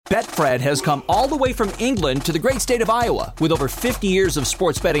Betfred has come all the way from England to the great state of Iowa with over 50 years of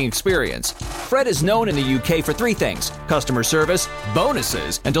sports betting experience. Fred is known in the UK for three things: customer service,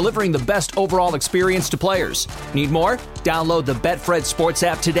 bonuses, and delivering the best overall experience to players. Need more? Download the Betfred Sports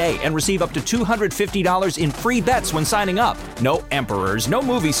app today and receive up to $250 in free bets when signing up. No emperors, no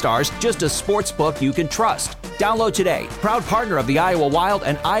movie stars, just a sports book you can trust. Download today. Proud partner of the Iowa Wild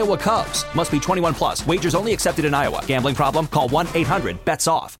and Iowa Cubs. Must be 21 plus. Wagers only accepted in Iowa. Gambling problem? Call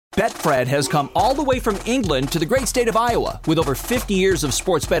 1-800-BETS-OFF. Betfred has come all the way from England to the great state of Iowa with over 50 years of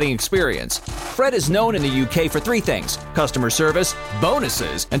sports betting experience. Fred is known in the UK for three things: customer service,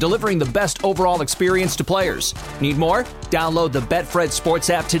 bonuses, and delivering the best overall experience to players. Need more? Download the Betfred Sports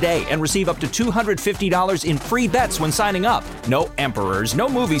app today and receive up to $250 in free bets when signing up. No emperors, no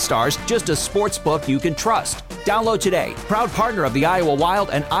movie stars, just a sports book you can trust. Download today. Proud partner of the Iowa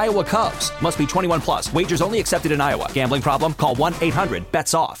Wild and Iowa Cubs. Must be 21 plus. Wagers only accepted in Iowa. Gambling problem? Call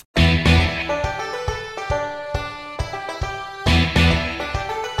 1-800-BETS-OFF.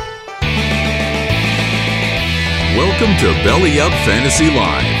 Welcome to Belly Up Fantasy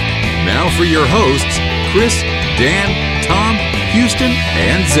Live. Now for your hosts, Chris, Dan, Tom, Houston,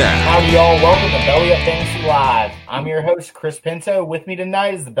 and Zach. Howdy, y'all. Welcome to Belly Up Fantasy Live. I'm your host, Chris Pinto. With me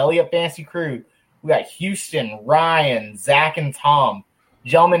tonight is the Belly Up Fantasy crew. We got Houston, Ryan, Zach, and Tom.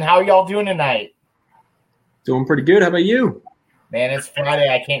 Gentlemen, how are y'all doing tonight? Doing pretty good. How about you? Man, it's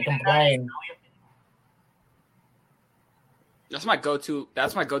Friday. I can't complain. That's my go-to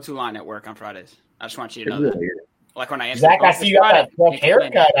line at work on Fridays. I just want you to know that. Like when I answer Zach, I see you got that fresh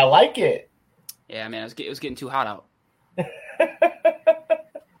haircut. I like it. Yeah, man, it was getting too hot out.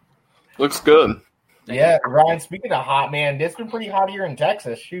 Looks good. Yeah, Ryan, speaking of hot, man, it's been pretty hot here in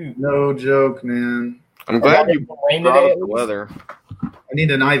Texas. Shoot. No joke, man. I'm glad you brought up the weather. I need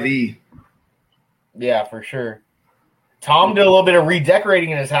an IV. Yeah, for sure. Tom did a little bit of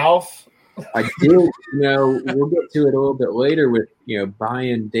redecorating in his house. I did. We'll get to it a little bit later with,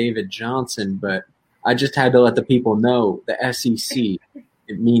 buying David Johnson, but I just had to let the people know the SEC,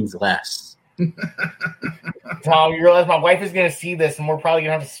 it means less. Tom, you realize my wife is going to see this, and we're probably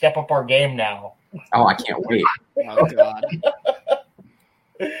going to have to step up our game now. Oh, I can't wait. Oh, God.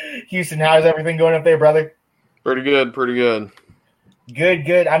 Houston, how's everything going up there, brother? Pretty good.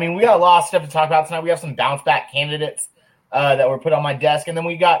 Good. I mean, we got a lot of stuff to talk about tonight. We have some bounce back candidates that were put on my desk, and then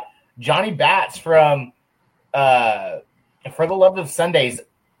we got Johnny Bats from For the Love of Sundays,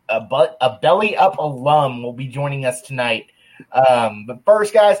 a Belly Up alum, will be joining us tonight. But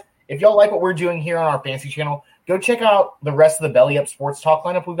first, guys, if y'all like what we're doing here on our fantasy channel, go check out the rest of the Belly Up Sports Talk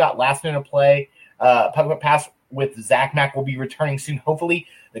lineup. We've got Last Minute Play, Puck Pass with Zach Mack will be returning soon. Hopefully,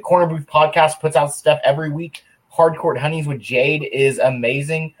 the Corner Booth podcast puts out stuff every week. Hardcourt Honeys with Jade is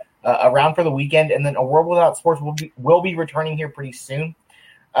amazing. Around for the weekend, and then A World Without Sports will be returning here pretty soon.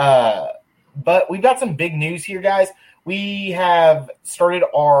 But we've got some big news here, guys. We have started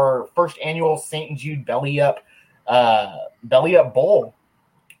our first annual St. Jude Belly Up Bowl,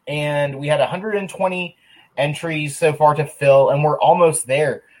 and we had 120 entries so far to fill, and we're almost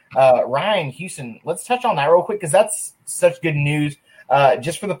there. Ryan, Houston, let's touch on that real quick because that's such good news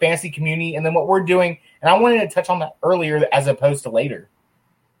just for the fantasy community, and then what we're doing. And I wanted to touch on that earlier as opposed to later.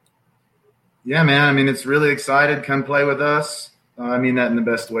 Yeah, man. I mean, it's really excited. Come play with us. I mean that in the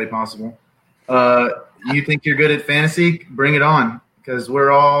best way possible. You think you're good at fantasy? Bring it on, because we're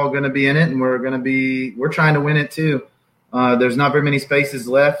all going to be in it, and we're trying to win it too. There's not very many spaces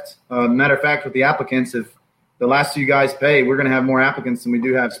left. Matter of fact, with the applicants, if the last two guys pay, we're going to have more applicants than we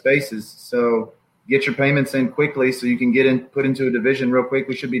do have spaces. So get your payments in quickly so you can put into a division real quick.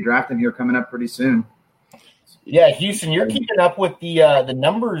 We should be drafting here coming up pretty soon. Yeah, Houston, you're keeping up with the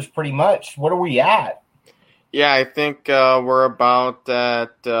numbers pretty much. What are we at? Yeah, I think we're about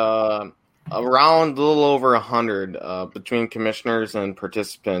at around a little over 100 between commissioners and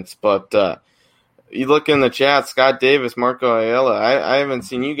participants. But you look in the chat, Scott Davis, Marco Ayala. I haven't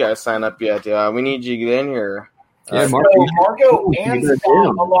seen you guys sign up yet. We need you to get in here. Yeah, Marco and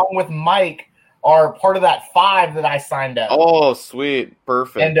Scott, along with Mike, are part of that 5 that I signed up. Oh, sweet.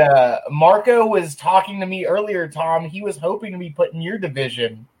 Perfect. And Marco was talking to me earlier, Tom. He was hoping to be put in your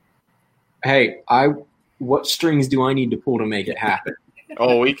division. Hey, what strings do I need to pull to make it happen?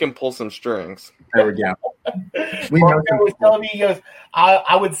 Oh, we can pull some strings. There we go. Marco was telling me, he goes,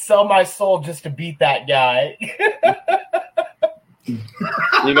 I would sell my soul just to beat that guy.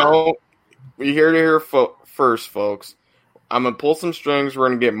 We hear to hear first, folks. I'm going to pull some strings. We're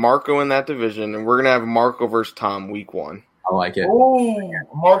going to get Marco in that division, and we're going to have Marco versus Tom week 1. I like it. Ooh,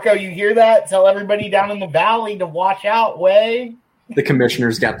 Marco, you hear that? Tell everybody down in the valley to watch out, way. The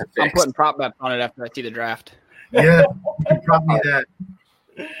commissioner's got the fix. I'm putting prop bets on it after I see the draft. Yeah, you probably need that.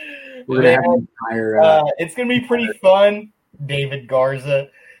 We're gonna have an entire. It's gonna be pretty fun, David Garza.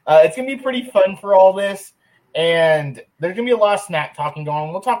 It's gonna be pretty fun for all this, and there's gonna be a lot of snack talking going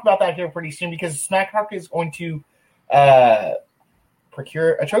on. We'll talk about that here pretty soon because Snack Talk is going to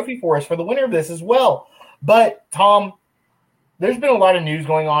procure a trophy for us for the winner of this as well. But Tom, there's been a lot of news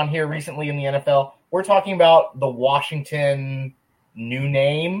going on here recently in the NFL. We're talking about the Washington new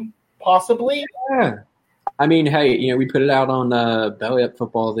name, possibly. Yeah. I mean, hey, we put it out on Belly Up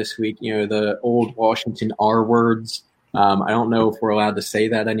Football this week. The old Washington R words. I don't know if we're allowed to say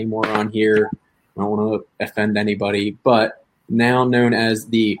that anymore on here. I don't want to offend anybody, but now known as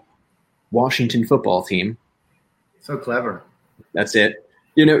the Washington football team. So clever. That's it.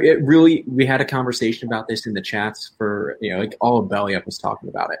 It really, we had a conversation about this in the chats for, like all of Belly Up was talking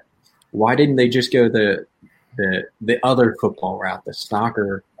about it. Why didn't they just go the other football route, the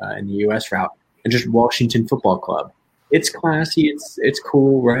soccer and the U.S. route, and just Washington Football Club? It's classy. It's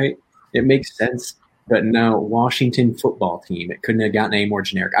cool, right? It makes sense. But no, Washington football team. It couldn't have gotten any more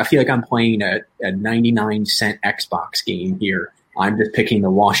generic. I feel like I'm playing a 99-cent Xbox game here. I'm just picking the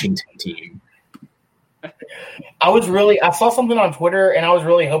Washington team. I saw something on Twitter, and I was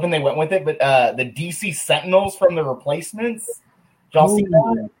really hoping they went with it, but the DC Sentinels from The Replacements. Did y'all see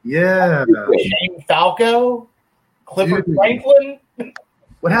that? Yeah. Shane Falco, Clifford Franklin.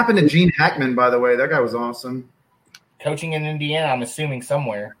 What happened to Gene Hackman, by the way? That guy was awesome. Coaching in Indiana, I'm assuming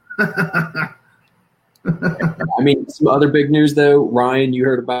somewhere. I mean, some other big news, though. Ryan, you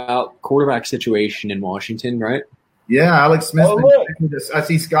heard about quarterback situation in Washington, right? Yeah, Alex Smith. Oh, look. I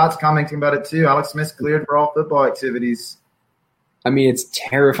see Scott's commenting about it, too. Alex Smith's cleared for all football activities. I mean, it's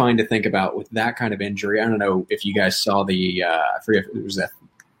terrifying to think about with that kind of injury. I don't know if you guys saw the I forget if it was that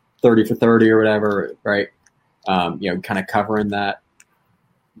 30 for 30 or whatever, right? Kind of covering that.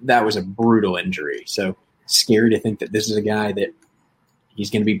 That was a brutal injury. So scary to think that this is a guy that he's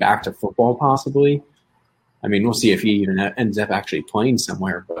going to be back to football possibly. I mean, we'll see if he even ends up actually playing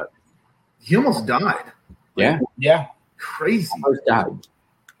somewhere. But he almost died. Yeah. Crazy. Almost died.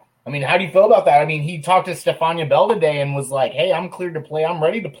 I mean, how do you feel about that? I mean, he talked to Stefania Bell today and was like, hey, I'm cleared to play. I'm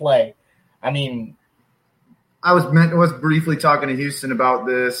ready to play. I mean, I was briefly talking to Houston about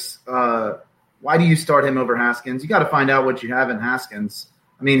this. Why do you start him over Haskins? You got to find out what you have in Haskins.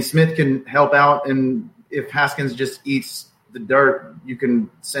 I mean, Smith can help out, and if Haskins just eats the dirt, you can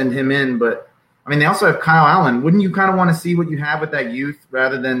send him in. But, I mean, they also have Kyle Allen. Wouldn't you kind of want to see what you have with that youth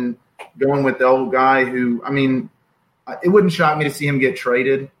rather than going with the old guy who, I mean, it wouldn't shock me to see him get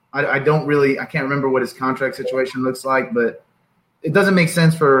traded. I can't remember what his contract situation looks like, but it doesn't make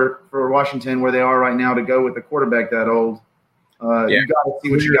sense for Washington where they are right now to go with a quarterback that old. You got to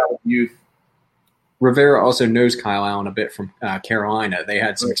see what you got with youth. Rivera also knows Kyle Allen a bit from Carolina. They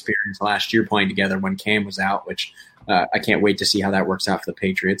had some experience last year playing together when Cam was out, which I can't wait to see how that works out for the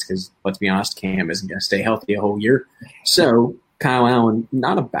Patriots because, let's be honest, Cam isn't going to stay healthy a whole year. So Kyle Allen,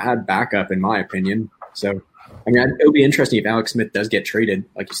 not a bad backup in my opinion. So, I mean, it would be interesting if Alex Smith does get traded.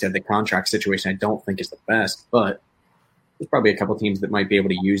 Like you said, the contract situation I don't think is the best, but there's probably a couple teams that might be able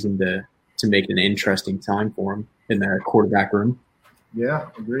to use him to make it an interesting time for him in the quarterback room. Yeah,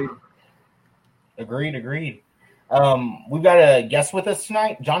 agreed. Agreed. We've got a guest with us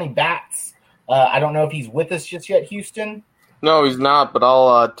tonight, Johnny Bats. I don't know if he's with us just yet, Houston. No, he's not, but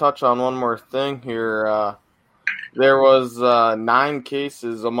I'll touch on one more thing here. There was 9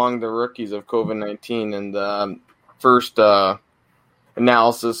 cases among the rookies of COVID-19 in the first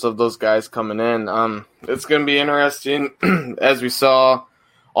analysis of those guys coming in. It's going to be interesting. As we saw,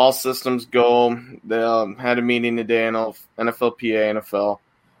 all systems go. They had a meeting today, NFLPA, NFL.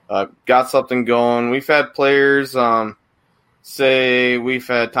 Got something going. We've had players say we've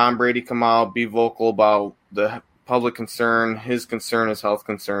had Tom Brady come out, be vocal about the public concern. His concern is health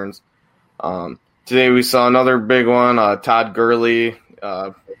concerns. Today we saw another big one, Todd Gurley,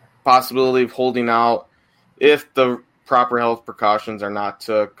 possibility of holding out if the proper health precautions are not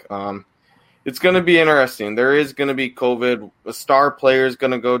took. It's going to be interesting. There is going to be COVID. A star player is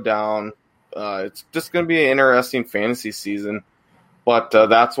going to go down. It's just going to be an interesting fantasy season. But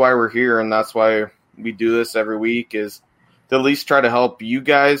that's why we're here, and that's why we do this every week, is to at least try to help you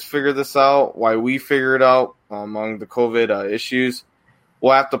guys figure this out, why we figure it out among the COVID issues.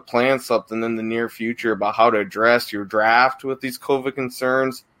 We'll have to plan something in the near future about how to address your draft with these COVID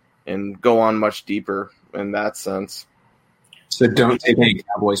concerns and go on much deeper in that sense. So don't take any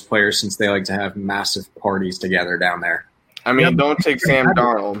Cowboys players since they like to have massive parties together down there. I mean, don't take Sam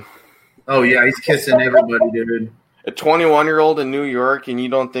Darnold. Oh, yeah, he's kissing everybody, dude. A 21-year-old in New York, and you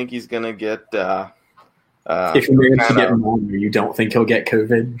don't think he's going to get if you manage to get mono, you don't think he'll get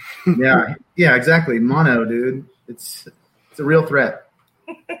COVID? Yeah, exactly. Mono, dude. It's a real threat.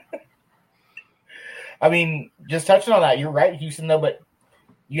 I mean, just touching on that, you're right, Houston, though, but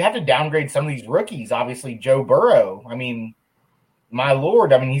you have to downgrade some of these rookies. Obviously, Joe Burrow. I mean, my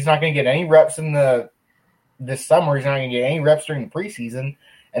Lord. I mean, he's not going to get any reps this summer. He's not going to get any reps during the preseason.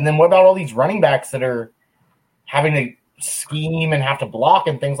 And then what about all these running backs that are having to scheme and have to block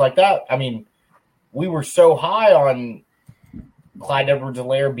and things like that? I mean, we were so high on Clyde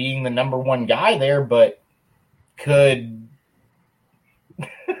Edwards-Helaire being the number one guy there, but could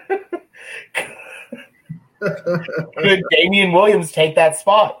Damian Williams take that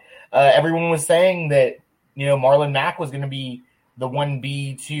spot? Everyone was saying that, Marlon Mack was going to be the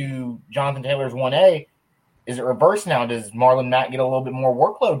 1B to Jonathan Taylor's 1A. Is it reversed now? Does Marlon Mack get a little bit more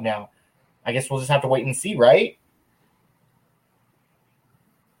workload now? I guess we'll just have to wait and see, right?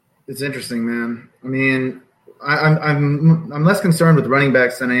 It's interesting, man. I mean, I'm less concerned with running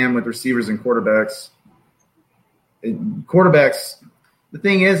backs than I am with receivers and quarterbacks. Quarterbacks, the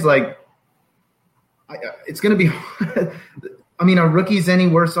thing is, like, it's going to be – I mean, are rookies any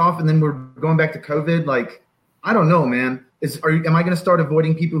worse off? And then we're going back to COVID? Like, I don't know, man. Am I going to start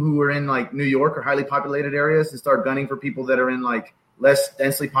avoiding people who are in, like, New York or highly populated areas and start gunning for people that are in, like, less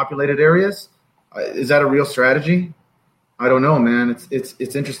densely populated areas? Is that a real strategy? I don't know, man.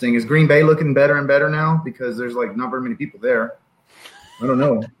 It's interesting. Is Green Bay looking better and better now because there's, like, not very many people there? I don't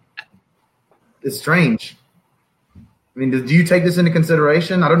know. It's strange. I mean, do you take this into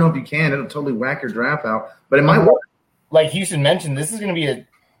consideration? I don't know if you can. It'll totally whack your draft out, but it might work. Like Houston mentioned, this is going to be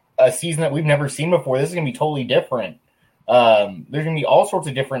a season that we've never seen before. This is going to be totally different. There's going to be all sorts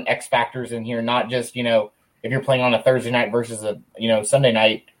of different X factors in here, not just, if you're playing on a Thursday night versus a, Sunday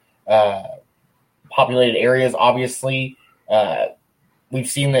night, populated areas. Obviously, we've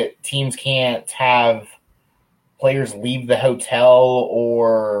seen that teams can't have players leave the hotel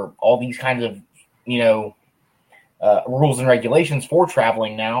or all these kinds of, rules and regulations for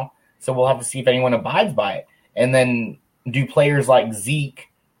traveling now. So we'll have to see if anyone abides by it. And then do players like Zeke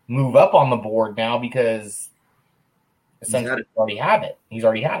move up on the board now because essentially he's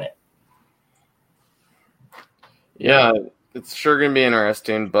already had it. Yeah, it's sure going to be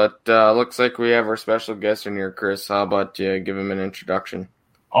interesting, but looks like we have our special guest in here, Chris. How about you give him an introduction?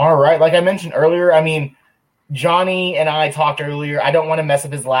 All right. Like I mentioned earlier, I mean, Johnny and I talked earlier. I don't want to mess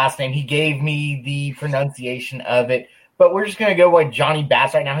up his last name. He gave me the pronunciation of it, but we're just going to go with Johnny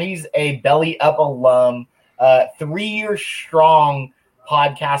Batts right now. He's a Belly Up alum, 3 years strong,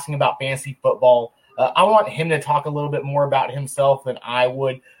 podcasting about fantasy football. I want him to talk a little bit more about himself than I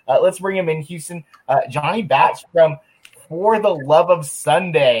would. Let's bring him in, Houston. Johnny Batts from For the Love of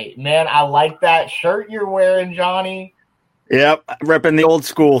Sunday. Man, I like that shirt you're wearing, Johnny. Yep, repping the old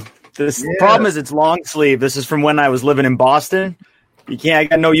school. The problem is it's long sleeve. This is from when I was living in Boston. I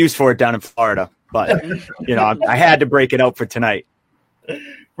got no use for it down in Florida. But, I had to break it out for tonight.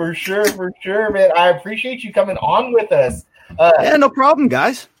 For sure, man. I appreciate you coming on with us. Yeah, no problem,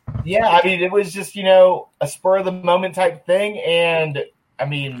 guys. Yeah, I mean, it was just, a spur-of-the-moment type thing. And, I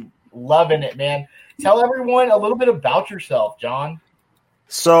mean, loving it, man. Tell everyone a little bit about yourself, John.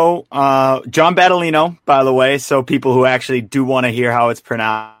 So, John Battolino, by the way, so people who actually do want to hear how it's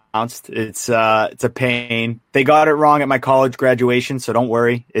pronounced. It's a pain. They got it wrong at my college graduation, so don't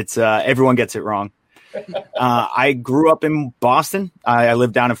worry. It's everyone gets it wrong. I grew up in Boston. I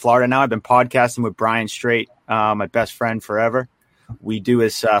live down in Florida now. I've been podcasting with Brian Strait, my best friend forever. We do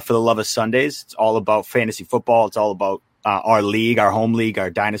this For the Love of Sundays. It's all about fantasy football. It's all about our league, our home league, our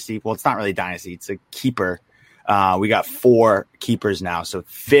dynasty. Well, it's not really dynasty. It's a keeper. We got 4 keepers now, so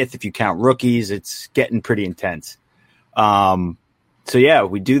 5th if you count rookies. It's getting pretty intense. So, yeah,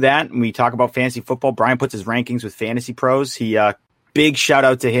 we do that, and we talk about fantasy football. Brian puts his rankings with Fantasy Pros. He big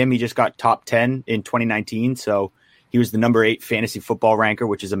shout-out to him. He just got top 10 in 2019, so he was the number 8 fantasy football ranker,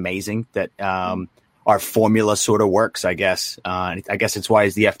 which is amazing that our formula sort of works, I guess. I guess it's why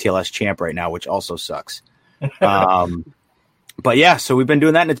he's the FTLS champ right now, which also sucks. But, yeah, so we've been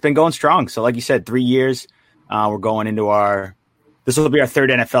doing that, and it's been going strong. So, like you said, 3 years. We're going into this will be our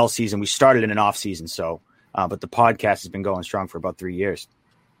 3rd NFL season. We started in an off season, so but the podcast has been going strong for about 3 years.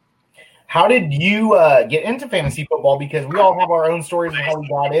 How did you get into fantasy football? Because we all have our own stories of how we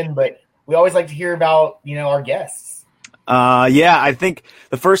got in, but we always like to hear about, our guests. Yeah, I think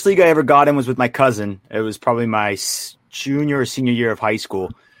the first league I ever got in was with my cousin. It was probably my junior or senior year of high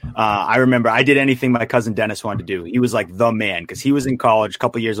school. I remember I did anything my cousin Dennis wanted to do. He was like the man because he was in college, a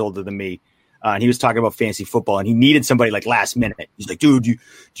couple years older than me. And he was talking about fantasy football, and he needed somebody like last minute. He's like, dude, do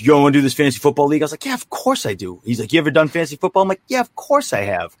you want to do this fantasy football league? I was like, yeah, of course I do. He's like, you ever done fantasy football? I'm like, yeah, of course I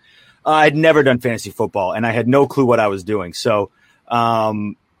have. I'd never done fantasy football, and I had no clue what I was doing. So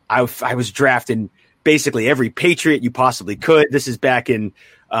I was drafting basically every Patriot you possibly could. This is back in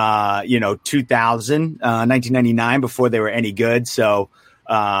 1999, before they were any good. So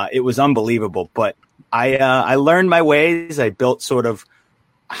it was unbelievable. But I learned my ways. I built sort of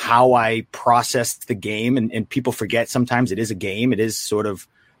how I processed the game, and people forget sometimes it is a game. It is sort of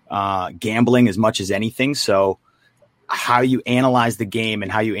gambling as much as anything. So how you analyze the game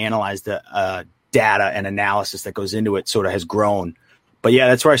and how you analyze the data and analysis that goes into it sort of has grown. But yeah,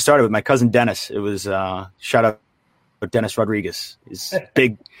 that's where I started with my cousin Dennis. It was shout out to Dennis Rodriguez. He's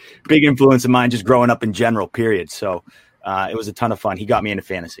big influence of mine just growing up in general, period. So it was a ton of fun. He got me into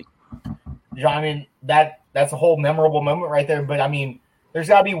fantasy. John, I mean, that's a whole memorable moment right there. But I mean, there's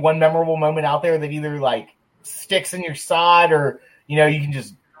got to be one memorable moment out there that either like sticks in your side or, you can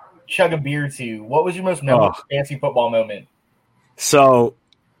just chug a beer to. What was your most memorable fantasy football moment? So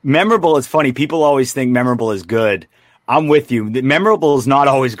memorable is funny. People always think memorable is good. I'm with you. The memorable is not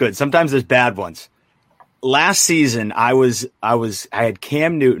always good. Sometimes there's bad ones. Last season, I had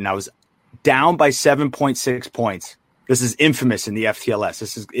Cam Newton. I was down by 7.6 points. This is infamous in the FTLS.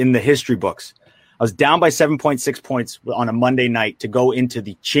 This is in the history books. I was down by 7.6 points on a Monday night to go into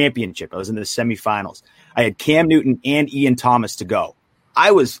the championship. I was in the semifinals. I had Cam Newton and Ian Thomas to go.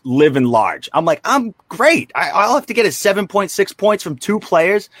 I was living large. I'm like, I'm great. I'll have to get 7.6 points from two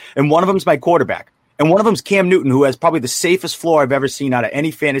players, and one of them's my quarterback. And one of them's Cam Newton, who has probably the safest floor I've ever seen out of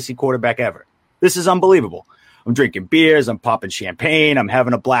any fantasy quarterback ever. This is unbelievable. I'm drinking beers. I'm popping champagne. I'm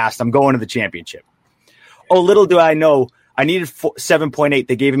having a blast. I'm going to the championship. Oh, little do I know, I needed 7.8.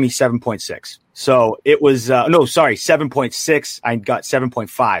 They gave me 7.6. So it was 7.6. I got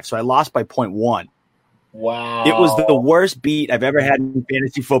 7.5. So I lost by 0.1. Wow. It was the worst beat I've ever had in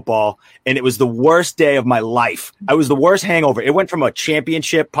fantasy football, and it was the worst day of my life. I was the worst hangover. It went from a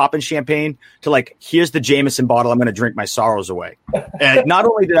championship, popping champagne, to like, here's the Jameson bottle. I'm going to drink my sorrows away. And not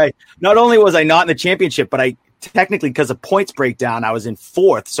only was I not in the championship, but I technically, because of points breakdown, I was in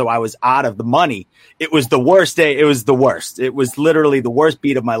fourth, so I was out of the money. It was the worst day. It was the worst. It was literally the worst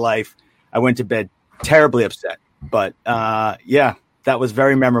beat of my life. I went to bed terribly upset. But yeah. That was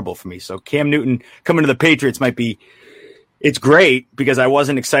very memorable for me. So Cam Newton coming to the Patriots it's great because I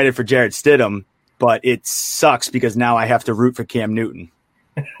wasn't excited for Jarrett Stidham, but it sucks because now I have to root for Cam Newton.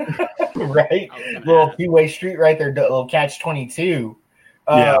 Right? Little two-way street right there, little catch-22.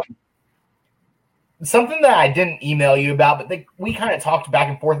 Yeah. Something that I didn't email you about, but we kind of talked back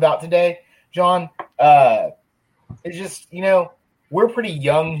and forth about today, John, is just, we're pretty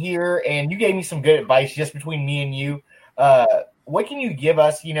young here, and you gave me some good advice just between me and you. What can you give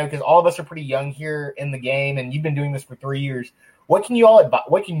us, because all of us are pretty young here in the game, and you've been doing this for 3 years. What can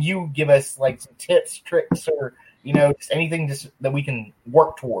you give us, like, some tips, tricks, or, just anything just that we can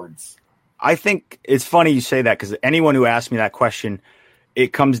work towards? I think it's funny you say that because anyone who asks me that question,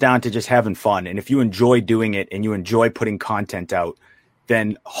 it comes down to just having fun. And if you enjoy doing it and you enjoy putting content out,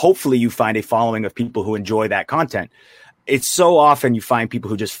 then hopefully you find a following of people who enjoy that content. It's so often you find people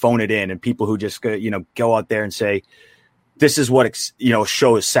who just phone it in and people who just, go out there and say, this is what,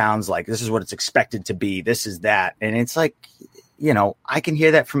 show sounds like. This is what it's expected to be. This is that. And it's like, I can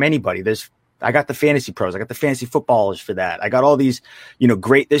hear that from anybody. I got the fantasy pros. I got the fantasy footballers for that. I got all these,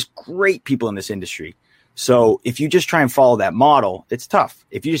 there's great people in this industry. So if you just try and follow that model, it's tough.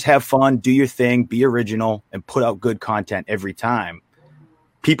 If you just have fun, do your thing, be original, and put out good content every time,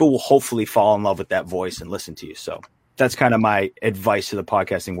 people will hopefully fall in love with that voice and listen to you. So that's kind of my advice to the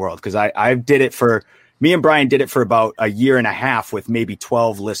podcasting world. Because I did it me and Brian did it for about a year and a half with maybe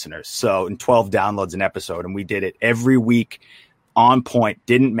 12 listeners. So, and 12 downloads an episode. And we did it every week on point,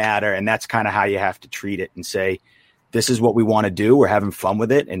 didn't matter. And that's kind of how you have to treat it and say, this is what we want to do. We're having fun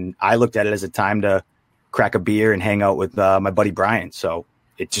with it. And I looked at it as a time to crack a beer and hang out with my buddy Brian. So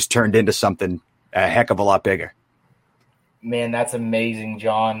it just turned into something a heck of a lot bigger. Man, that's amazing,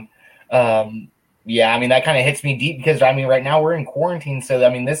 John. Yeah, that kind of hits me deep because, right now we're in quarantine. So,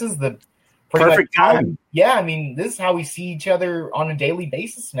 this is the perfect time. Yeah, this is how we see each other on a daily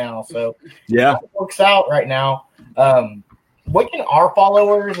basis now. So yeah, it works out right now. What can our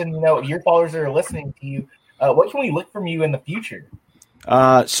followers and your followers that are listening to you, what can we look from you in the future?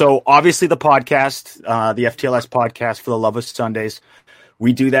 So obviously the podcast, the FTLS podcast, For the Love of Sundays,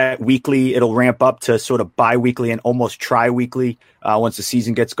 we do that weekly. It'll ramp up to sort of bi-weekly and almost tri-weekly once the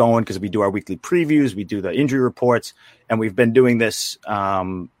season gets going because we do our weekly previews, we do the injury reports, and we've been doing this.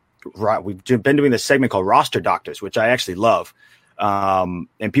 We've been doing this segment called Roster Doctors, which I actually love.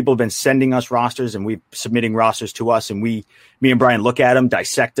 And people have been sending us rosters and we're submitting rosters to us. And me and Brian look at them,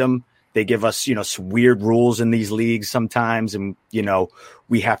 dissect them. They give us, some weird rules in these leagues sometimes. And,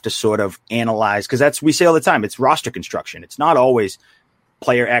 we have to sort of analyze because we say all the time, it's roster construction. It's not always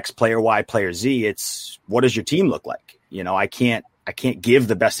player X, player Y, player Z. It's what does your team look like? I can't give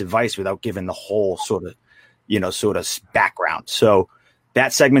the best advice without giving the whole sort of background. So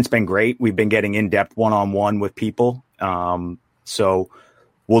that segment's been great. We've been getting in-depth one-on-one with people. So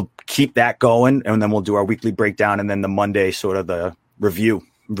we'll keep that going, and then we'll do our weekly breakdown, and then the Monday sort of the review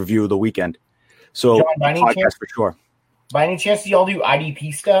of the weekend. So John, podcast for sure. By any chance, do y'all do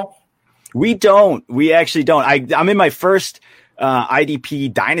IDP stuff? We don't. We actually don't. I'm in my first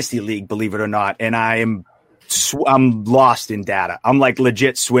IDP Dynasty League, believe it or not, and I'm lost in data. I'm like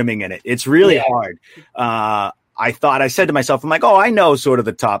legit swimming in it. It's really hard. I said to myself, I'm like, oh, I know sort of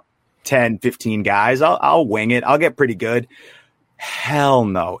the top 10, 15 guys. I'll wing it. I'll get pretty good. Hell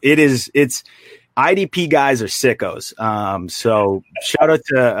no. It's IDP guys are sickos. So shout out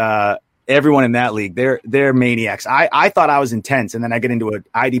to everyone in that league. They're maniacs. I thought I was intense, and then I get into an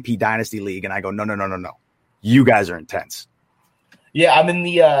IDP Dynasty League, and I go, no. You guys are intense. Yeah, I'm in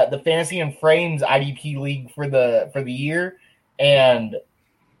the Fantasy and Frames IDP League for the year, and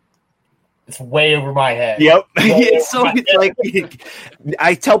it's way over my head. Yep. It's like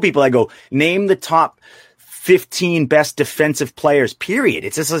I tell people, I go, name the top 15 best defensive players, period.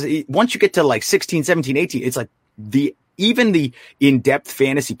 It's just once you get to like 16, 17, 18, it's like even the in-depth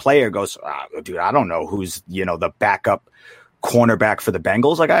fantasy player goes, dude, I don't know who's, the backup cornerback for the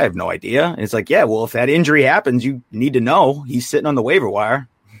Bengals. Like, I have no idea. And it's like, yeah, well, if that injury happens, you need to know he's sitting on the waiver wire.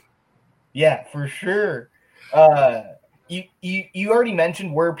 Yeah, for sure. You already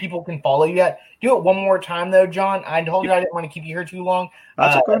mentioned where people can follow you at. Do it one more time, though, John. I told you I didn't want to keep you here too long.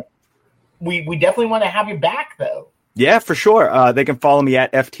 That's okay. We definitely want to have you back, though. Yeah, for sure. They can follow me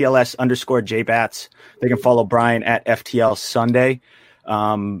at FTLS_JBats. They can follow Brian at FTL Sunday.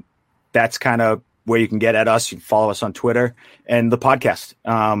 That's kind of where you can get at us. You can follow us on Twitter and the podcast.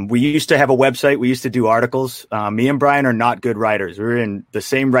 We used to have a website. We used to do articles. Me and Brian are not good writers. We were in the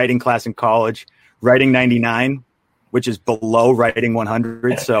same writing class in college, writing 99, which is below writing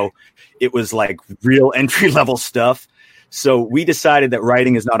 100. So it was like real entry level stuff. So we decided that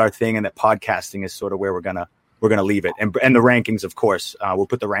writing is not our thing, and that podcasting is sort of where we're gonna leave it. And the rankings, of course, we'll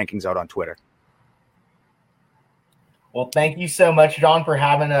put the rankings out on Twitter. Well, thank you so much, John, for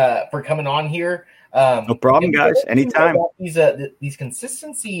coming on here. No problem, guys. Anytime. These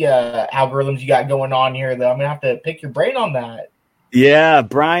consistency algorithms you got going on here, though, I'm gonna have to pick your brain on that. Yeah,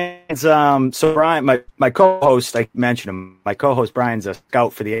 Brian's so Brian, my co-host, I mentioned him. My co-host Brian's a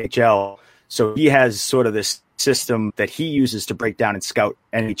scout for the NHL, so he has sort of this system that he uses to break down and scout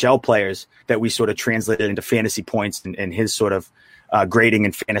NHL players that we sort of translated into fantasy points and his sort of grading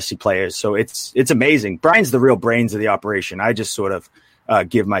in fantasy players. So it's amazing. Brian's the real brains of the operation. I just sort of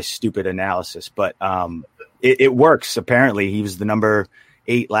give my stupid analysis, but it works. Apparently, he was the number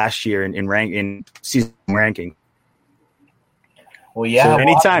 8 last year in season ranking. Well, yeah. So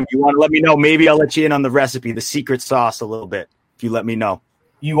anytime you want to let me know, maybe I'll let you in on the recipe, the secret sauce a little bit. If you let me know.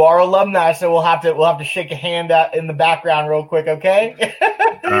 You are alumni, so we'll have to shake a hand out in the background real quick, okay?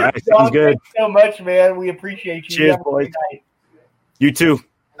 All right, John, sounds good. Thanks so much, man. We appreciate you. Cheers, boys. You too.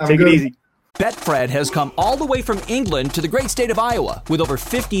 Take it easy. Betfred has come all the way from England to the great state of Iowa with over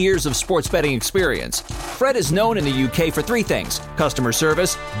 50 years of sports betting experience. Fred is known in the UK for 3 things: customer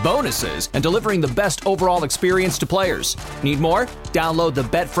service, bonuses, and delivering the best overall experience to players. Need more? Download the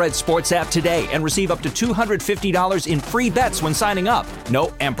Betfred Sports app today and receive up to $250 in free bets when signing up.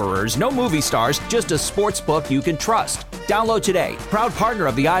 No emperors, no movie stars, just a sports book you can trust. Download today. Proud partner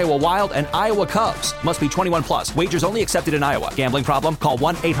of the Iowa Wild and Iowa Cubs. Must be 21 plus. Wagers only accepted in Iowa. Gambling problem? Call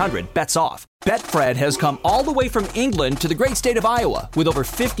 1-800-BETS-OFF. Betfred has come all the way from England to the great state of Iowa with over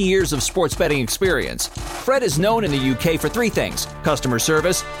 50 years of sports betting experience. Fred is known in the UK for 3 things: customer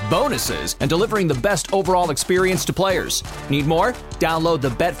service, bonuses, and delivering the best overall experience to players. Need more? Download the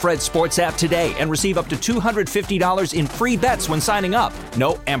Betfred Sports app today and receive up to $250 in free bets when signing up.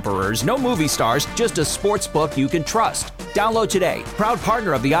 No emperors, no movie stars, just a sports book you can trust. Download today. Proud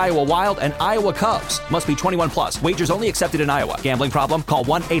partner of the Iowa Wild and Iowa Cubs. Must be 21 plus. Wagers only accepted in Iowa. Gambling problem? Call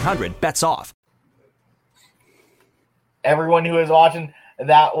 1-800-BETS-OFF. Everyone who is watching,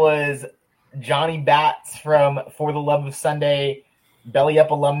 that was Johnny Bats from For the Love of Sunday, Belly Up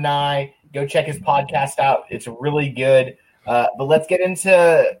alumni. Go check his podcast out. It's really good. But let's get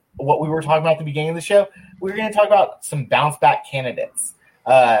into what we were talking about at the beginning of the show. We're going to talk about some bounce back candidates.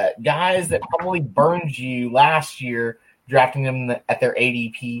 Guys that probably burned you last year drafting them at their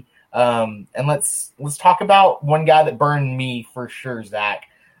ADP. And let's talk about one guy that burned me for sure, Zach.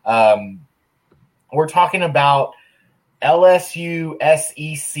 We're talking about LSU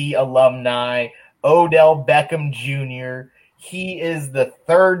SEC alumni Odell Beckham Jr. He is the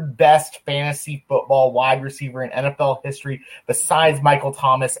third best fantasy football wide receiver in NFL history besides Michael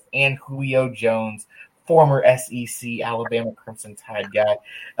Thomas and Julio Jones, former SEC Alabama Crimson Tide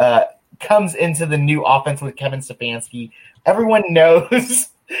guy. Comes into the new offense with Kevin Stefanski. Everyone knows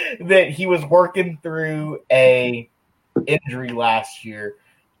that he was working through a injury last year,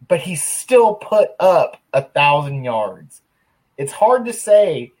 but he still put up 1,000 yards. It's hard to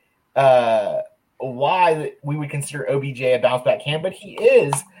say why we would consider OBJ a bounce back candidate, but he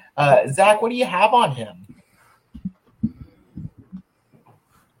is. Zach, what do you have on him?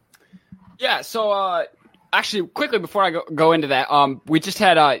 Yeah, so actually, quickly before I go into that, we just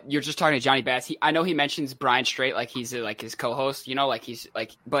had you're just talking to Johnny Bats. I know he mentions Brian Strait like he's like his co-host,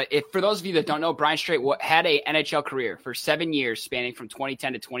 but if for those of you that don't know, Brian Strait had a NHL career for 7 years, spanning from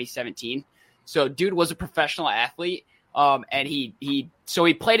 2010 to 2017. So, dude was a professional athlete. And he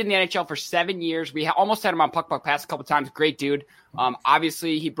played in the NHL for 7 years. We almost had him on Puck Pass a couple times. Great dude.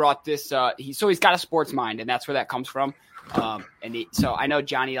 Obviously he brought this, he's got a sports mind, and that's where that comes from. So I know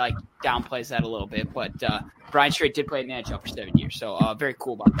Johnny downplays that a little bit, but, Brian Strait did play in the NHL for 7 years. So, very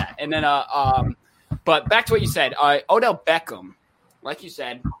cool about that. And then, but back to what you said, Odell Beckham, like you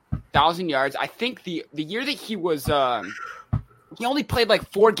said, 1,000 yards. I think the year that he was, he only played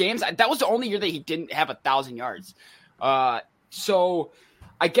 4 games. That was the only year that he didn't have 1,000 yards. So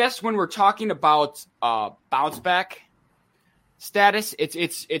I guess when we're talking about bounce back status,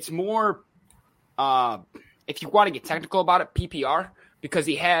 it's more if you want to get technical about it, PPR, because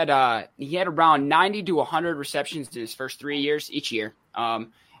he had around 90 to 100 receptions in his first 3 years each year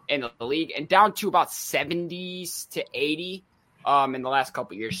in the league, and down to about 70 to 80 in the last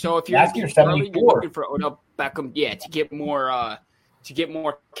couple of years. So if you're looking for Odell Beckham, to get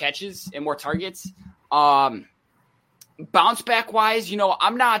more catches and more targets. Bounce back wise,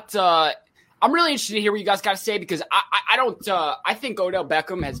 I'm really interested to hear what you guys got to say, because I think Odell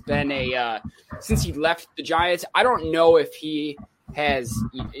Beckham has been since he left the Giants, I don't know if he has,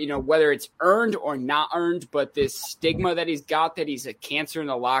 whether it's earned or not earned, but this stigma that he's got, that he's a cancer in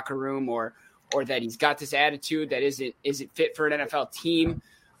the locker room, or that he's got this attitude that isn't fit for an NFL team.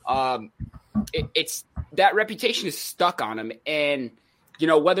 It's that reputation is stuck on him, and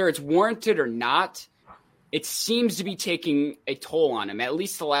whether it's warranted or not, it seems to be taking a toll on him, at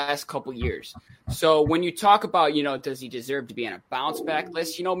least the last couple years. So when you talk about, does he deserve to be on a bounce back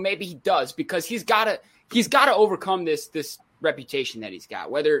list? Maybe he does, because he's got to overcome this reputation that he's got,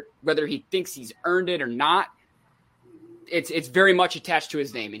 whether he thinks he's earned it or not. It's very much attached to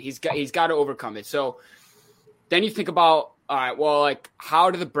his name, and he's got to overcome it. So then you think about, all right, well, how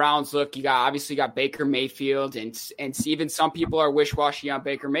do the Browns look? You obviously got Baker Mayfield, and even some people are wish-washy on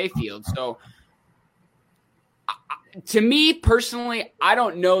Baker Mayfield. So to me personally, I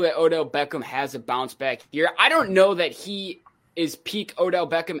don't know that Odell Beckham has a bounce back year. I don't know that he is peak Odell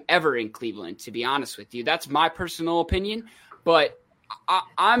Beckham ever in Cleveland, to be honest with you. That's my personal opinion, but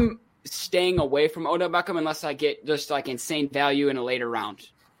I'm staying away from Odell Beckham unless I get just insane value in a later round,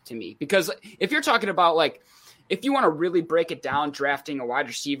 to me. Because if you're talking about if you want to really break it down, drafting a wide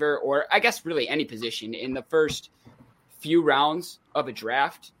receiver, or I guess really any position in the first few rounds of a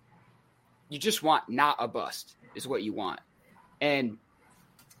draft, you just want not a bust is what you want. And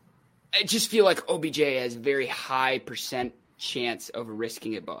I just feel like OBJ has a very high % chance of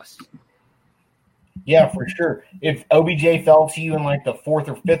risking a bust. Yeah, for sure. If OBJ fell to you in the 4th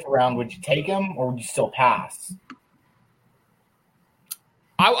or 5th round, would you take him, or would you still pass?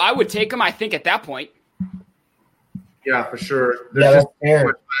 I would take him, I think, at that point. Yeah, for sure. There's just so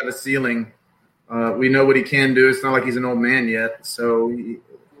much of a ceiling. We know what he can do. It's not like he's an old man yet. So,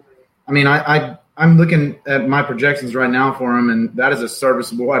 I'm looking at my projections right now for him, and that is a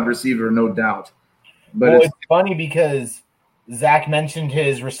serviceable wide receiver, no doubt. But it's funny because Zach mentioned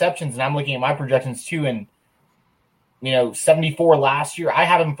his receptions, and I'm looking at my projections too. And 74 last year, I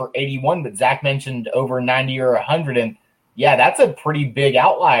have him for 81, but Zach mentioned over 90 or 100, and yeah, that's a pretty big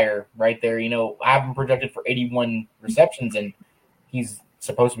outlier right there. I have him projected for 81 receptions, and he's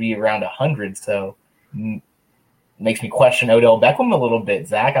supposed to be around 100, so makes me question Odell Beckham a little bit.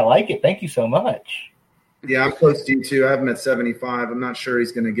 Zach, I like it. Thank you so much. Yeah, I'm close to you too. I have him at 75. I'm not sure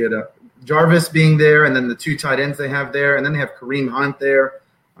he's going to get up. Jarvis being there, and then the 2 tight ends they have there, and then they have Kareem Hunt there.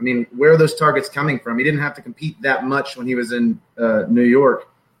 Where are those targets coming from? He didn't have to compete that much when he was in New York.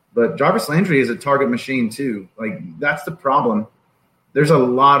 But Jarvis Landry is a target machine too. That's the problem. There's a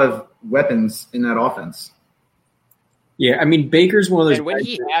lot of weapons in that offense. Yeah, Baker's one of those. And when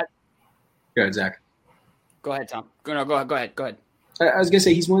guys Go ahead, Zach. Go ahead, Tom. Go ahead. I was going to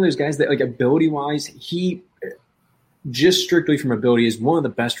say he's one of those guys that, ability-wise, he just strictly from ability is one of the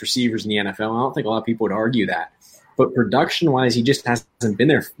best receivers in the NFL. I don't think a lot of people would argue that. but production-wise, he just hasn't been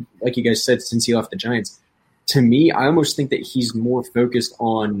there, like you guys said, since he left the Giants. To me, I almost think that he's more focused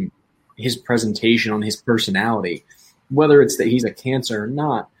on his presentation, on his personality. Whether it's that he's a cancer or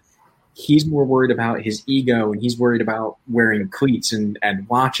not, he's more worried about his ego, and he's worried about wearing cleats and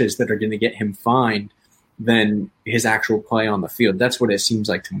watches that are going to get him fined than his actual play on the field. That's what it seems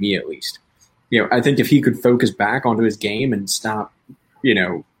like to me, at least. I think if he could focus back onto his game and stop,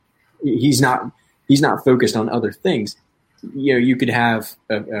 he's not focused on other things. You could have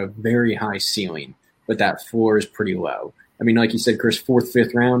a very high ceiling, but that floor is pretty low. I mean, like you said, Chris, 4th,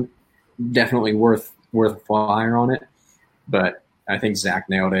 5th round, definitely worth a flyer on it. But I think Zach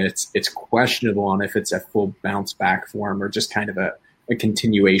nailed it. It's questionable on if it's a full bounce back for him or just kind of a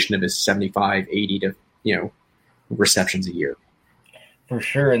continuation of his 75, 80 to receptions a year. For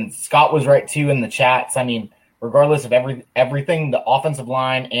sure. And Scott was right too in the chats. I mean, regardless of everything, the offensive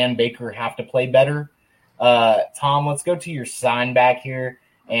line and Baker have to play better. Tom, let's go to your sign back here.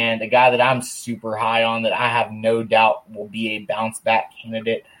 And a guy that I'm super high on that I have no doubt will be a bounce back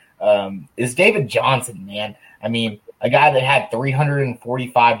candidate is David Johnson, man. I mean, a guy that had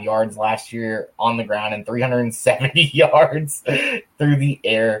 345 yards last year on the ground and 370 yards through the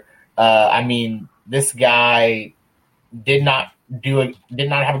air. I mean, this guy did not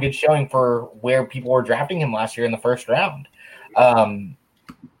have a good showing for where people were drafting him last year in the first round.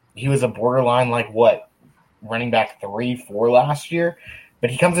 He was a borderline running back 3-4 last year, but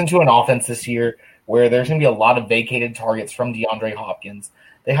he comes into an offense this year where there's going to be a lot of vacated targets from DeAndre Hopkins.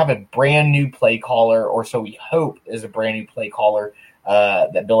 They have a brand new play caller, or so we hope is a brand new play caller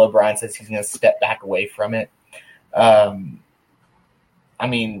that Bill O'Brien says he's going to step back away from it. I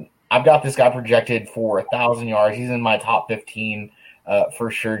mean, I've got this guy projected for 1,000 yards. He's in my top 15 for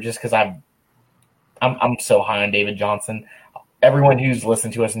sure, just because I'm so high on David Johnson. Everyone who's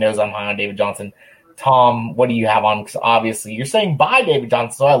listened to us knows I'm high on David Johnson. Tom, what do you have on him? Because obviously you're saying bye David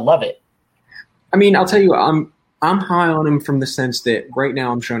Johnson, so I love it. I mean, I'll tell you, I'm high on him from the sense that right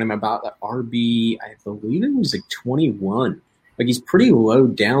now I'm showing him about the RB, I believe it was 21. Like, he's pretty low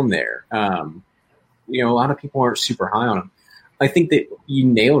down there. A lot of people aren't super high on him. I think that you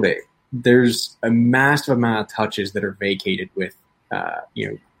nailed it. There's a massive amount of touches that are vacated with,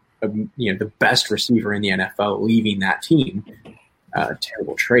 the best receiver in the NFL leaving that team.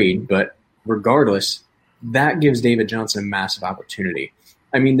 Terrible trade, but regardless, that gives David Johnson a massive opportunity.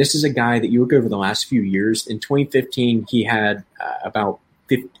 I mean, this is a guy that you look over the last few years. In 2015, he had about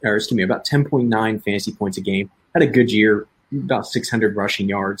 10.9 fantasy points a game. Had a good year, about 600 rushing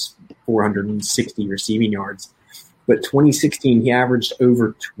yards, 460 receiving yards. But 2016, he averaged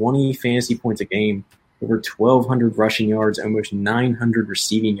over 20 fantasy points a game, over 1,200 rushing yards, almost 900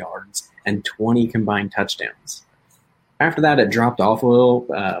 receiving yards, and 20 combined touchdowns. After that, it dropped off a little,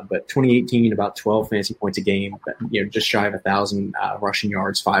 but 2018, about 12 fantasy points a game, but, just shy of 1,000 rushing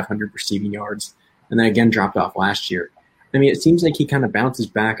yards, 500 receiving yards, and then again dropped off last year. I mean, it seems like he kind of bounces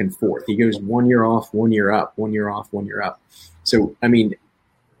back and forth. He goes 1 year off, 1 year up, 1 year off, 1 year up. So, I mean,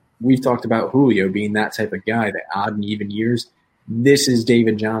 we've talked about Julio being that type of guy, that odd and even years. This is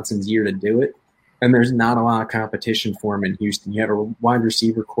David Johnson's year to do it, and there's not a lot of competition for him in Houston. You have a wide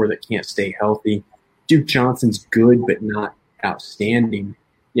receiver core that can't stay healthy. Duke Johnson's good, but not outstanding.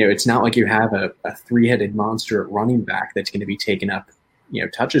 It's not like you have a three-headed monster at running back that's going to be taking up,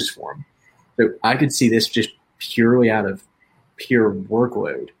 touches for him. So I could see this just purely out of pure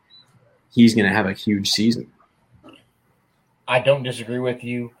workload. He's going to have a huge season. I don't disagree with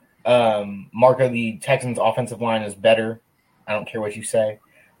you. Marco, the Texans' offensive line is better. I don't care what you say.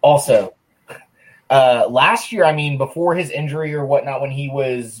 Also, last year, I mean, before his injury or whatnot, when he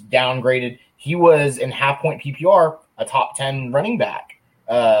was downgraded, he was in half-point PPR, a top 10 running back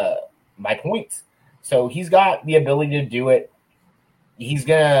by points. So he's got the ability to do it. He's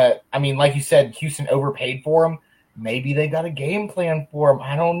going to – I mean, like you said, Houston overpaid for him. Maybe they got a game plan for him.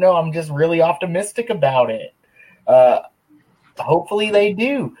 I don't know. I'm just really optimistic about it. Hopefully they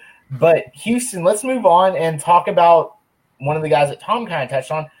do. But Houston, let's move on and talk about one of the guys that Tom kind of touched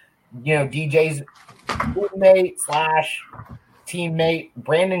on, DJ's teammate,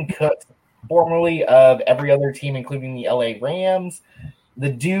 Brandon Cooks, formerly of every other team, including the LA Rams. The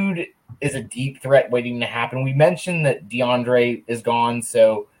dude is a deep threat waiting to happen. We mentioned that DeAndre is gone,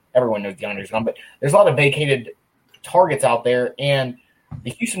 so everyone knows DeAndre's gone, but there's a lot of vacated targets out there, and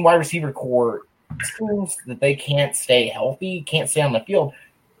the Houston wide receiver core seems that they can't stay healthy, can't stay on the field.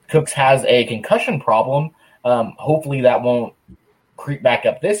 Cooks has a concussion problem. Hopefully that won't creep back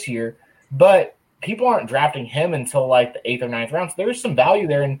up this year, but people aren't drafting him until like the 8th or 9th round, so there's some value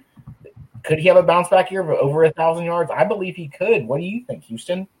there. And could he have a bounce back year of over 1,000 yards? I believe he could. What do you think,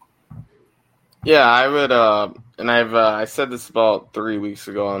 Houston? Yeah, I would and I said this about 3 weeks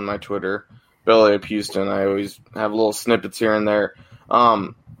ago on my Twitter, Billy of Houston. I always have little snippets here and there.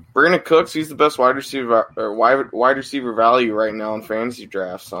 Brandon Cooks, he's the best wide receiver value right now in fantasy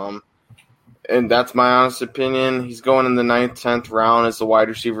drafts. And that's my honest opinion. He's going in the 9th, 10th round as the wide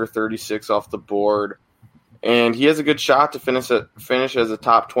receiver 36 off the board. And he has a good shot to finish as a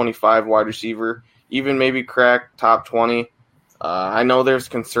top 25 wide receiver, even maybe crack top 20. I know there's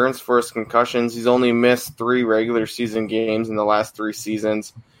concerns for his concussions. He's only missed 3 regular season games in the last 3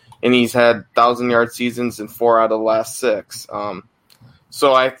 seasons, and he's had 1,000-yard seasons in 4 out of the last 6.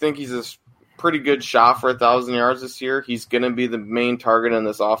 So I think he's a pretty good shot for 1,000 yards this year. He's going to be the main target in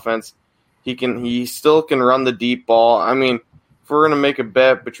this offense. He still can run the deep ball. I mean, if we're going to make a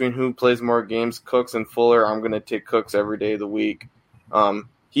bet between who plays more games, Cooks and Fuller, I'm going to take Cooks every day of the week.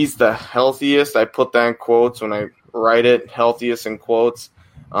 He's the healthiest. I put that in quotes when I write it, healthiest in quotes.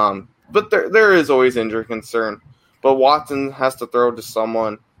 But there is always injury concern. But Watson has to throw to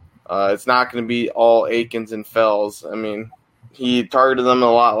someone. It's not going to be all Akins and Fells. I mean, he targeted them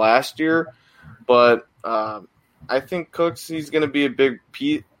a lot last year. But I think Cooks, he's going to be a big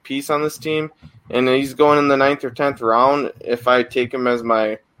piece on this team. And he's going in the 9th or 10th round. If I take him as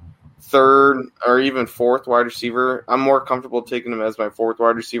my 3rd or even 4th wide receiver, I'm more comfortable taking him as my 4th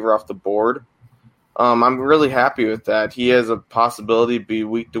wide receiver off the board. I'm really happy with that. He has a possibility to be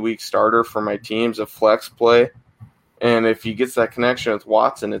week-to-week starter for my teams, a flex play. And if he gets that connection with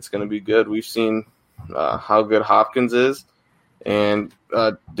Watson, it's going to be good. We've seen how good Hopkins is. And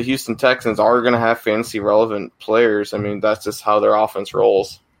the Houston Texans are going to have fantasy-relevant players. I mean, that's just how their offense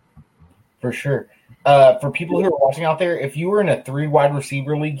rolls. For sure. For people who are watching out there, if you were in a 3 wide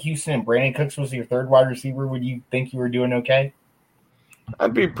receiver league, Houston, and Brandon Cooks was your 3rd wide receiver, would you think you were doing okay?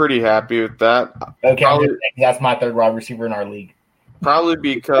 I'd be pretty happy with that. Okay, that's my 3rd wide receiver in our league. Probably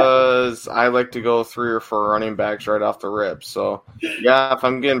because I like to go 3 or 4 running backs right off the rip. So, yeah, if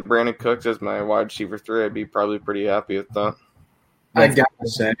I'm getting Brandon Cooks as my wide receiver 3, I'd be probably pretty happy with that. I got to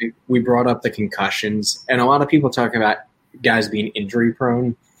say, we brought up the concussions, and a lot of people talk about guys being injury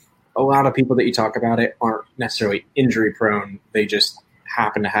prone. A lot of people that you talk about it aren't necessarily injury prone. They just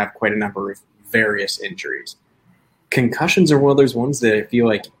happen to have quite a number of various injuries. Concussions are one of those ones that I feel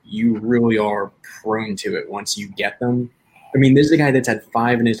like you really are prone to it once you get them. I mean, this is a guy that's had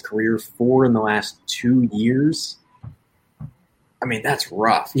 5 in his career, 4 in the last 2 years. I mean, that's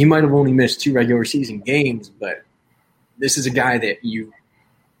rough. He might have only missed 2 regular season games, but this is a guy that you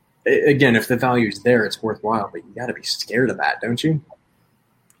 – again, if the value is there, it's worthwhile, but you got to be scared of that, don't you?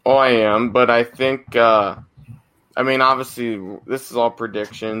 Oh, I am, but I think I mean, obviously, this is all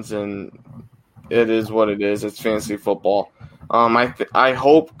predictions, and it is what it is. It's fantasy football. I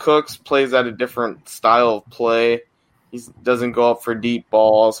hope Cooks plays at a different style of play. He doesn't go up for deep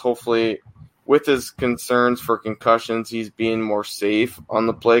balls. Hopefully, with his concerns for concussions, he's being more safe on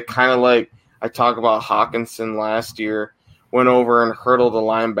the play. Kind of like I talked about Hawkinson last year, went over and hurdled a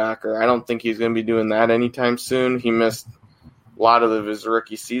linebacker. I don't think he's going to be doing that anytime soon. He missed a lot of his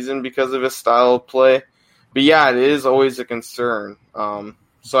rookie season because of his style of play. But, yeah, it is always a concern. I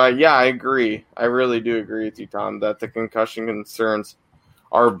agree. I really do agree with you, Tom, that the concussion concerns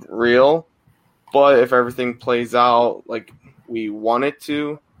are real. But if everything plays out like we want it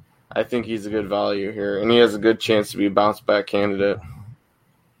to, I think he's a good value here. And he has a good chance to be a bounce-back candidate.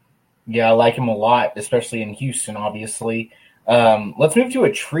 Yeah, I like him a lot, especially in Houston, obviously. Let's move to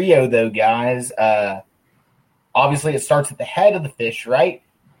a trio, though, guys. Obviously, it starts at the head of the fish, right?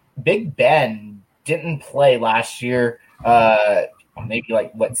 Big Ben didn't play last year. Maybe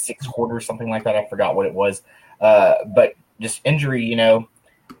 6 quarters, something like that. I forgot what it was. But just injury,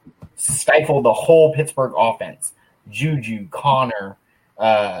 stifled the whole Pittsburgh offense. Juju, Connor,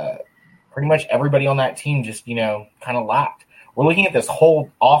 pretty much everybody on that team just, kind of lacked. We're looking at this whole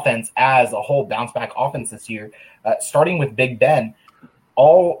offense as a whole bounce-back offense this year, starting with Big Ben.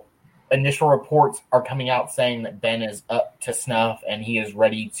 All initial reports are coming out saying that Ben is up to snuff and he is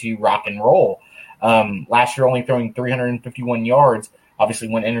ready to rock and roll. Last year only throwing 351 yards, obviously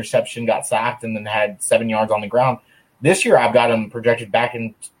one interception, got sacked, and then had 7 yards on the ground. This year I've got him projected back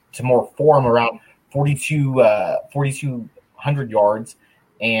into more form, around 4,200 yards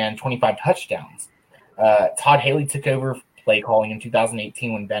and 25 touchdowns. Todd Haley took over play calling in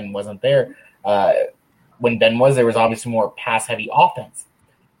 2018 when Ben wasn't there. When Ben was there was obviously more pass-heavy offense.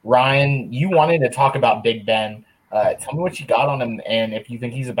 Ryan, you wanted to talk about Big Ben. Tell me what you got on him and if you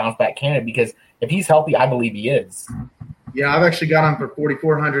think he's a bounce-back candidate, because if he's healthy, I believe he is. Yeah, I've actually got him for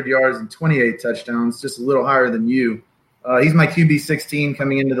 4,400 yards and 28 touchdowns, just a little higher than you. He's my QB16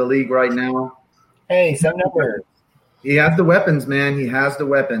 coming into the league right now. Hey, same number. He has the weapons, man. He has the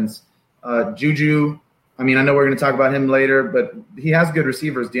weapons. Juju I mean, I know we're going to talk about him later, but he has good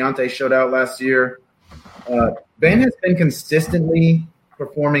receivers. Deontay showed out last year. Ben has been consistently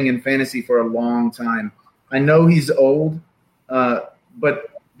performing in fantasy for a long time. I know he's old, but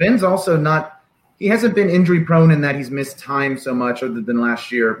Ben's also not – he hasn't been injury-prone in that he's missed time so much other than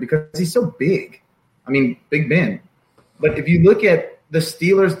last year because he's so big. I mean, Big Ben. But if you look at the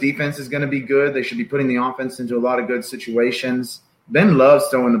Steelers' defense is going to be good. They should be putting the offense into a lot of good situations. Ben loves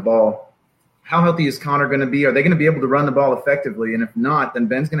throwing the ball. How healthy is Connor going to be? Are they going to be able to run the ball effectively? And if not, then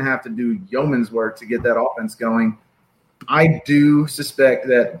Ben's going to have to do yeoman's work to get that offense going. I do suspect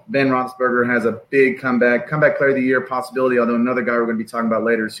that Ben Roethlisberger has a big comeback player of the year possibility, although another guy we're going to be talking about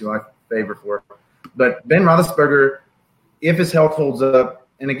later is who I favor for. But Ben Roethlisberger, if his health holds up,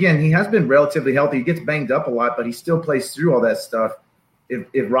 and again, he has been relatively healthy. He gets banged up a lot, but he still plays through all that stuff. If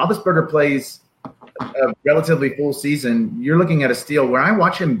Roethlisberger plays a relatively full season, you're looking at a steal. Where I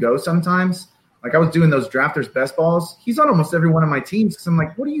watch him go sometimes, like I was doing those drafters best balls, he's on almost every one of my teams because I'm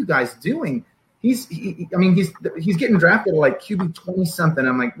like, what are you guys doing? He's getting drafted at like QB 20 something.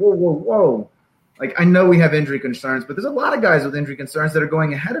 I'm like, whoa. Like I know we have injury concerns, but there's a lot of guys with injury concerns that are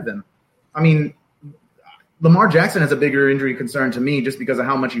going ahead of him. I mean, Lamar Jackson has a bigger injury concern to me just because of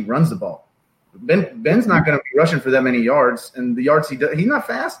how much he runs the ball. Ben's not going to be rushing for that many yards, and the yards he does, he's not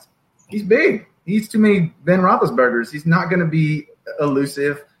fast. He's big. He's too many Ben Roethlisbergers. He's not going to be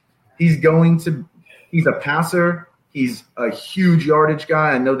elusive. He's a passer. He's a huge yardage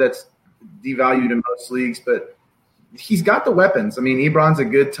guy. I know that's devalued in most leagues, but he's got the weapons. I mean, Ebron's a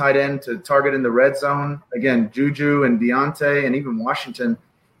good tight end to target in the red zone. Again, Juju and Deontay and even Washington.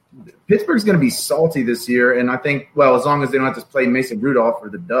 Pittsburgh's going to be salty this year, and I think, well, as long as they don't have to play Mason Rudolph or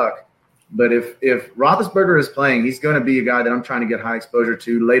the Duck. But if Roethlisberger is playing, he's going to be a guy that I'm trying to get high exposure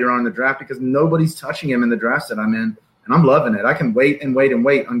to later on in the draft because nobody's touching him in the drafts that I'm in, and I'm loving it. I can wait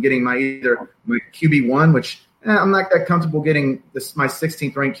on getting my QB1, which I'm not that comfortable getting this. My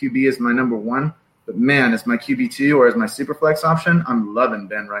 16th ranked QB is my number one, but man, as my QB2 or as my super flex option, I'm loving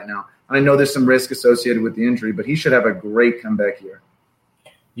Ben right now. And I know there's some risk associated with the injury, but he should have a great comeback year.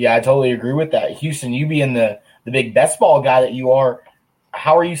 Yeah, I totally agree with that. Houston, you being the big best ball guy that you are,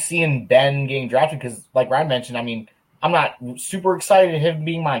 how are you seeing Ben getting drafted? Because like Ryan mentioned, I mean, I'm not super excited at him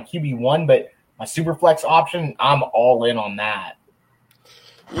being my QB1, but my super flex option, I'm all in on that.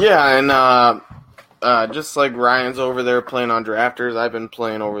 Yeah, and just like Ryan's over there playing on drafters, I've been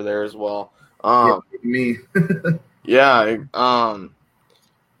playing over there as well. Me. Yeah,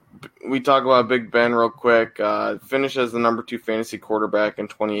 we talk about Big Ben real quick. Finished as the number 2 fantasy quarterback in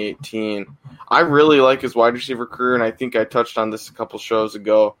 2018. I really like his wide receiver career, and I think I touched on this a couple shows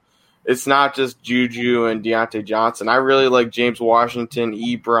ago. It's not just Juju and Deontay Johnson. I really like James Washington,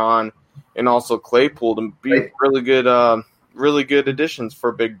 Ebron, and also Claypool to be really good additions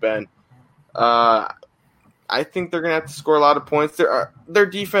for Big Ben. I think they're going to have to score a lot of points. Their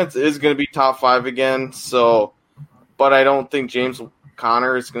defense is going to be top 5 again, but I don't think James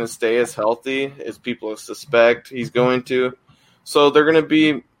Conner is going to stay as healthy as people suspect he's going to. So they're going to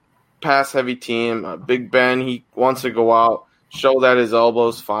be pass-heavy team. Big Ben, he wants to go out, show that his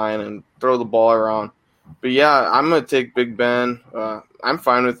elbow's fine, and throw the ball around. But, yeah, I'm going to take Big Ben. I'm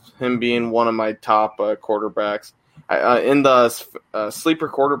fine with him being one of my top quarterbacks. In the sleeper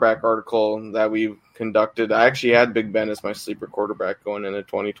quarterback article that we conducted, I actually had Big Ben as my sleeper quarterback going into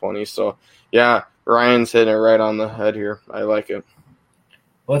 2020. So, yeah, Ryan's hitting it right on the head here. I like it.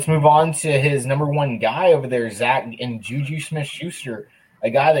 Let's move on to his number one guy over there, Zach and Juju Smith-Schuster, a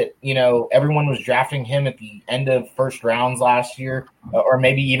guy that, everyone was drafting him at the end of first rounds last year, or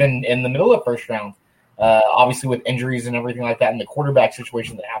maybe even in the middle of first round. Obviously with injuries and everything like that and the quarterback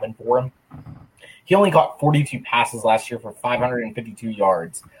situation that happened for him. He only caught 42 passes last year for 552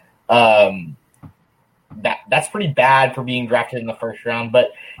 yards. That's pretty bad for being drafted in the first round, but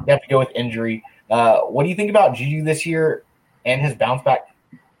you have to go with injury. What do you think about Juju this year and his bounce back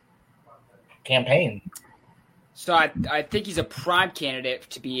campaign? So I think he's a prime candidate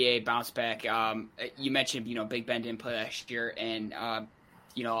to be a bounce back. You mentioned, Big Ben didn't play last year, and a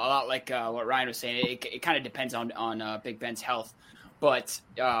lot like what Ryan was saying, it kind of depends on Big Ben's health. But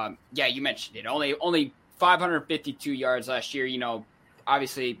you mentioned it. Only 552 yards last year.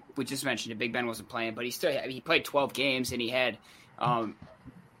 Obviously we just mentioned it. Big Ben wasn't playing, but he played 12 games and he had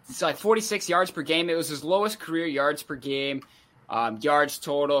it's like 46 yards per game. It was his lowest career yards per game. Yards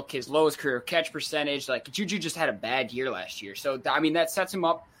total, his lowest career catch percentage. Like Juju just had a bad year last year. So, I mean, that sets him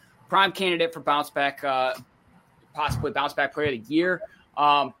up prime candidate for bounce back, possibly bounce back player of the year.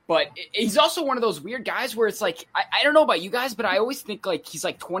 But he's also one of those weird guys where it's like, I don't know about you guys, but I always think like he's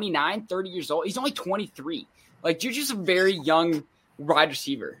like 29, 30 years old. He's only 23. Like Juju's a very young wide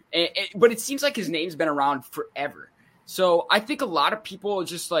receiver. But it seems like his name's been around forever. So I think a lot of people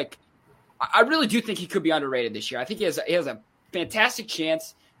just like – I really do think he could be underrated this year. I think he has a fantastic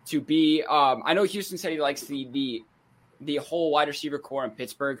chance to be I know Houston said he likes the whole wide receiver core in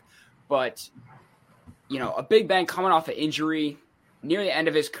Pittsburgh, but a Big Ben coming off an injury near the end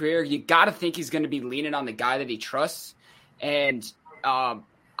of his career, you got to think he's going to be leaning on the guy that he trusts. And I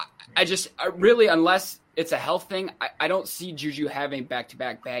really, unless it's a health thing, I don't see Juju having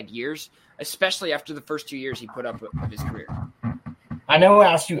back-to-back bad years, especially after the first 2 years he put up of his career. I know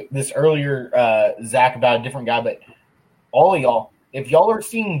I asked you this earlier, Zach, about a different guy, but all of y'all, if y'all are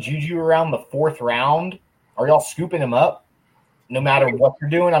seeing Juju around the 4th round, are y'all scooping him up no matter what you're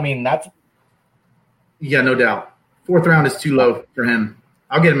doing? I mean, that's – Yeah, no doubt. 4th round is too low for him.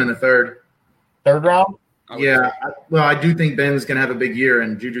 I'll get him in the 3rd. 3rd round? Yeah. I do think Ben's going to have a big year,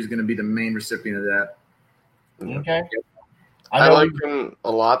 and Juju's going to be the main recipient of that. Okay. I like him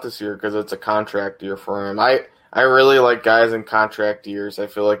a lot this year because it's a contract year for him. I really like guys in contract years. I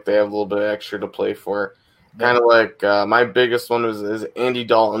feel like they have a little bit extra to play for. Kind of like my biggest one is Andy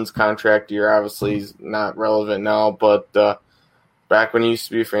Dalton's contract year. Obviously, he's not relevant now, but back when he used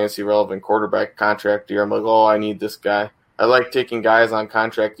to be a fantasy relevant quarterback contract year, I'm like, oh, I need this guy. I like taking guys on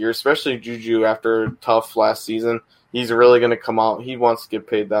contract year, especially Juju after a tough last season. He's really going to come out. He wants to get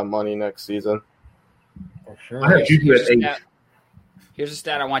paid that money next season. For sure. I have Juju at 8. Here's a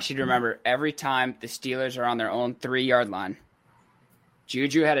stat I want you to remember. Every time the Steelers are on their own 3-yard line,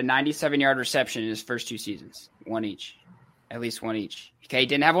 Juju had a 97-yard reception in his first 2 seasons. One each. At least one each. Okay, he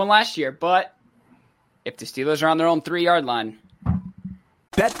didn't have one last year, but if the Steelers are on their own 3-yard line,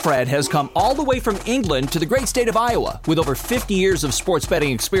 Betfred has come all the way from England to the great state of Iowa with over 50 years of sports betting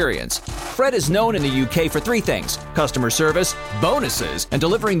experience. Fred is known in the UK for 3 things: customer service, bonuses, and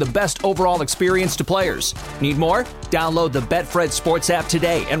delivering the best overall experience to players. Need more? Download the Betfred Sports app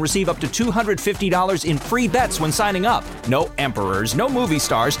today and receive up to $250 in free bets when signing up. No emperors, no movie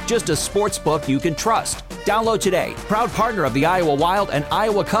stars, just a sports book you can trust. Download today. Proud partner of the Iowa Wild and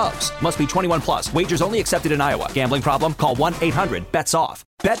Iowa Cubs. Must be 21 plus. Wagers only accepted in Iowa. Gambling problem? Call 1-800-BETS-OFF.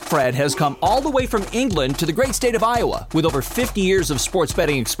 Betfred has come all the way from England to the great state of Iowa with over 50 years of sports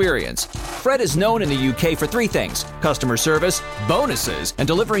betting experience. Fred is known in the UK for 3 things: customer service, bonuses, and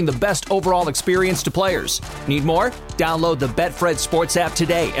delivering the best overall experience to players. Need more? Download the Betfred Sports app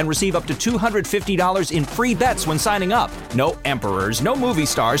today and receive up to $250 in free bets when signing up. No emperors, no movie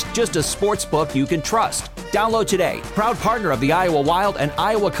stars, just a sports book you can trust. Download today. Proud partner of the Iowa Wild and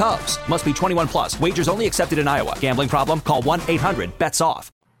Iowa Cubs. Must be 21 plus. Wagers only accepted in Iowa. Gambling problem? Call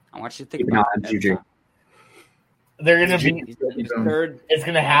 1-800-BETS-OFF. I want you to think about Juju. They're going to be – it's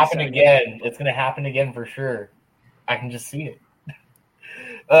going to happen again. It's going to happen again for sure. I can just see it.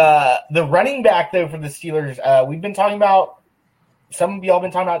 The running back, though, for the Steelers, we've been talking about – some of y'all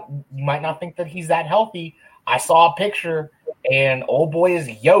been talking about – you might not think that he's that healthy. I saw a picture, and old boy is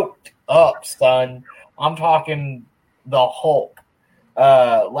yoked up, son. I'm talking the Hulk.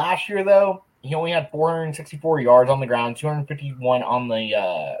 Last year, though, he only had 464 yards on the ground, 251 on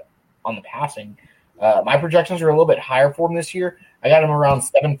the passing. My projections are a little bit higher for him this year. I got him around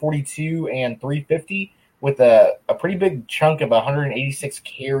 742 and 350 with a pretty big chunk of 186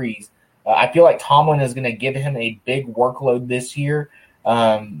 carries. I feel like Tomlin is going to give him a big workload this year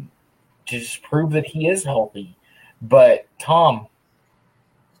to just prove that he is healthy. But, Tom,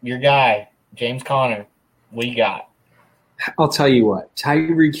 your guy, James Conner, what you got? I'll tell you what.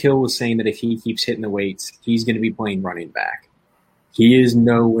 Tyreek Hill was saying that if he keeps hitting the weights, he's going to be playing running back. He is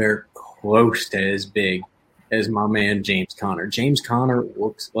nowhere close to as big as my man James Conner. James Conner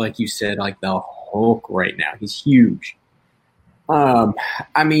looks, like you said, like the Hulk right now. He's huge.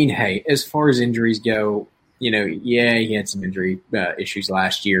 I mean, hey, as far as injuries go, yeah, he had some injury issues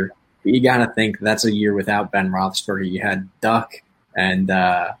last year. But you got to think that's a year without Ben Roethlisberger. You had Duck and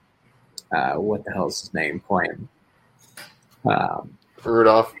what the hell is his name playing?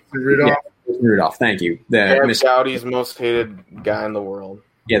 Rudolph. Yeah, Rudolph, thank you. Saudi's most hated guy in the world.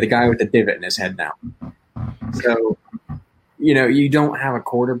 Yeah, the guy with the divot in his head now. So, you don't have a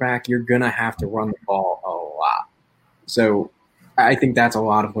quarterback. You're going to have to run the ball a lot. So I think that's a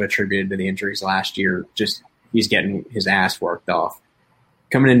lot of what attributed to the injuries last year. Just he's getting his ass worked off.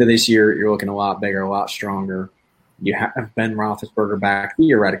 Coming into this year, you're looking a lot bigger, a lot stronger. You have Ben Roethlisberger back.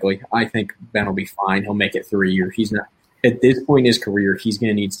 Theoretically, I think Ben will be fine. He'll make it through a year. He's not. At this point in his career, he's going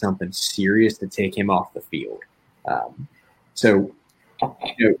to need something serious to take him off the field. So,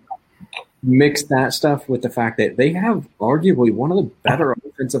 mix that stuff with the fact that they have arguably one of the better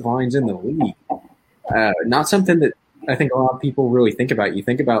offensive lines in the league. Not something that I think a lot of people really think about. You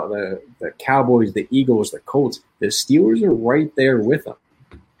think about the Cowboys, the Eagles, the Colts. The Steelers are right there with them.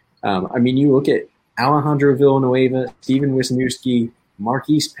 I mean, you look at Alejandro Villanueva, Steven Wisniewski,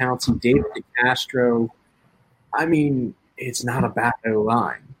 Marquise Pouncey, David DeCastro. I mean, it's not a bad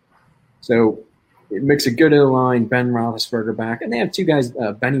O-line. So it makes a good O-line, Ben Roethlisberger back. And they have two guys,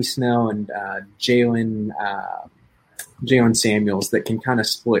 Benny Snell and Jalen Samuels, that can kind of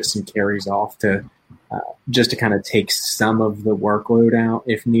split some carries off to just to kind of take some of the workload out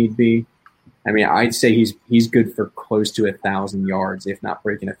if need be. I mean, I'd say he's good for close to 1,000 yards, if not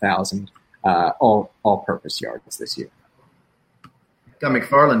breaking 1,000 all-purpose yards this year. Got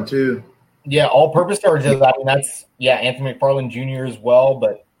McFarland too. Yeah, all-purpose yards. I mean, that's Anthony McFarland Jr. as well,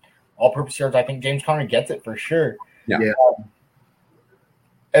 but all-purpose yards, I think James Conner gets it for sure. Yeah.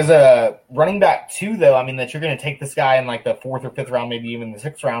 As a running back too, though, I mean, that you're going to take this guy in like the 4th or 5th round, maybe even the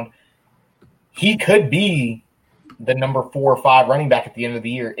 6th round. He could be the number 4 or 5 running back at the end of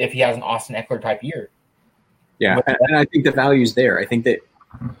the year if he has an Austin Eckler type year. Yeah, and I think the value's there. I think that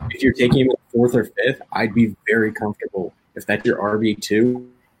if you're taking him in the 4th or 5th, I'd be very comfortable. If that's your RB2,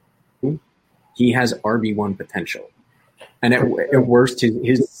 he has RB1 potential. And at worst,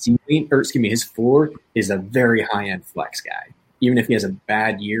 his ceiling, his floor is a very high-end flex guy. Even if he has a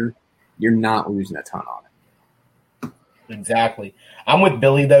bad year, you're not losing a ton on it. Exactly. I'm with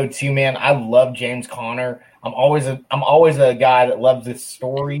Billy though too, man. I love James Conner. I'm always a guy that loves this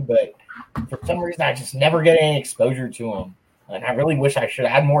story, but for some reason I just never get any exposure to him. And I really wish I should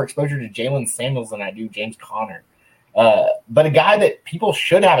have had more exposure to Jalen Samuels than I do James Conner. But a guy that people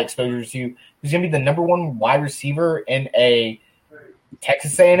should have exposure to, who's going to be the number 1 wide receiver in a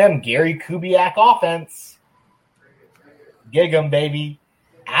Texas A&M Gary Kubiak offense. Gig 'em, baby.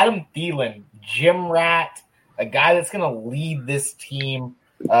 Adam Thielen, Gym Rat, a guy that's going to lead this team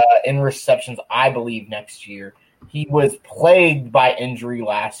in receptions, I believe, next year. He was plagued by injury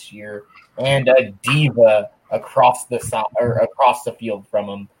last year and a diva across the field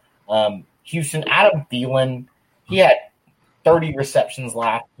from him. Houston, Adam Thielen, he had 30 receptions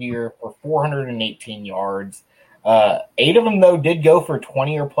last year for 418 yards. 8 of them though did go for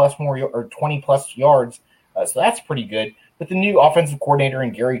 20 plus yards, so that's pretty good. With the new offensive coordinator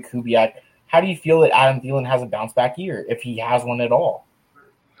and Gary Kubiak, how do you feel that Adam Thielen has a bounce back year, if he has one at all?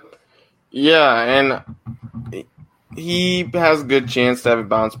 Yeah, and he has a good chance to have a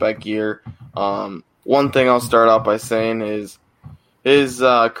bounce back year. One thing I'll start out by saying is his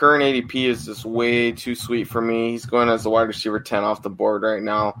current ADP is just way too sweet for me. He's going as the wide receiver 10 off the board right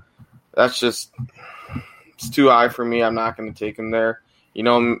now. It's too high for me. I'm not going to take him there. You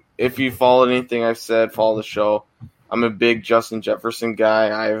know, if you followed anything I've said, follow the show. I'm a big Justin Jefferson guy.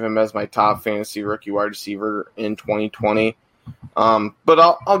 I have him as my top fantasy rookie wide receiver in 2020. But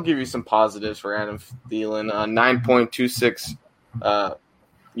I'll give you some positives for Adam Thielen. 9.26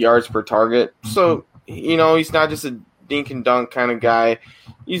 yards per target. So, you know, he's not just a dink and dunk kind of guy.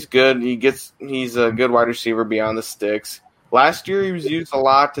 He's good. He's a good wide receiver beyond the sticks. Last year he was used a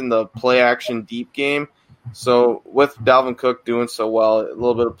lot in the play action deep game. So with Dalvin Cook doing so well, a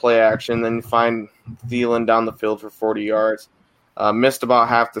little bit of play action, then you find Thielen down the field for 40 yards. Missed about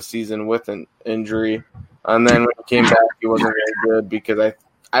half the season with an injury. And then when he came back, he wasn't very good because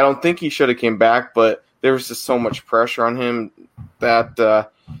I don't think he should have came back, but there was just so much pressure on him that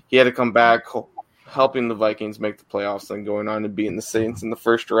he had to come back helping the Vikings make the playoffs and going on to beating the Saints in the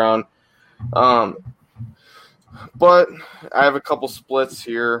first round. But I have a couple splits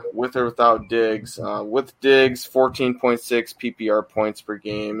here with or without Diggs. With Diggs, 14.6 PPR points per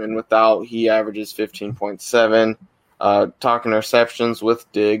game, and without, he averages 15.7. Talking receptions with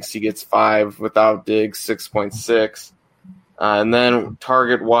Diggs, he gets 5. Without Diggs, 6.6. And then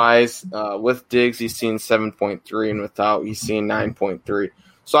target-wise, with Diggs, he's seen 7.3, and without, he's seen 9.3.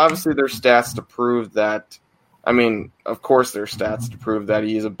 So obviously there's stats to prove that. I mean, of course there's stats to prove that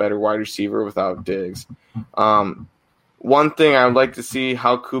he is a better wide receiver without Diggs. One thing I would like to see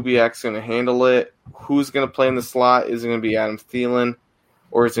how Kubiak's going to handle it. Who's going to play in the slot? Is it going to be Adam Thielen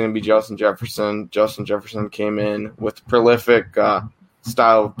or is it going to be Justin Jefferson? Justin Jefferson came in with prolific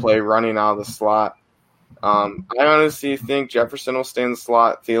style of play running out of the slot. I honestly think Jefferson will stay in the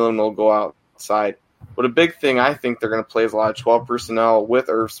slot. Thielen will go outside. But a big thing I think they're going to play is a lot of 12 personnel with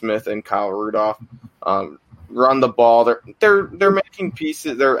Irv Smith and Kyle Rudolph. Run the ball. They're making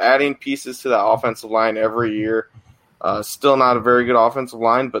pieces. They're adding pieces to the offensive line every year. Still not a very good offensive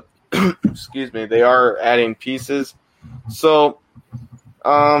line, but excuse me, they are adding pieces. So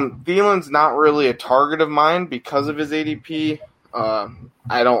Thielen's not really a target of mine because of his ADP.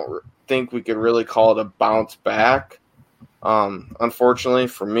 I don't think we could really call it a bounce back. Unfortunately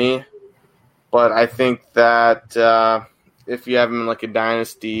for me. But I think that if you have him in like a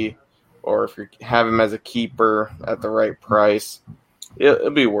dynasty, or if you have him as a keeper at the right price, it'll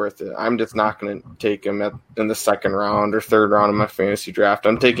be worth it. I'm just not going to take him in the second round or third round of my fantasy draft.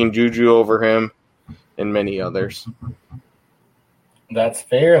 I'm taking Juju over him and many others. That's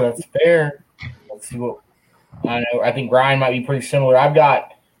fair. Let's see what I know. I think Ryan might be pretty similar. I've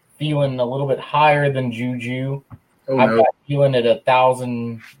got Thielen a little bit higher than Juju. I've got Thielen at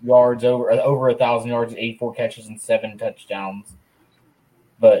 1,000 yards, over 1,000 yards, 84 catches and 7 touchdowns.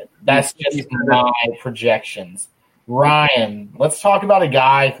 But that's just my projections. Ryan, let's talk about a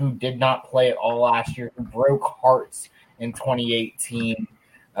guy who did not play at all last year, who broke hearts in 2018.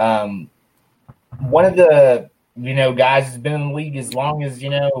 One of the guys who's been in the league as long as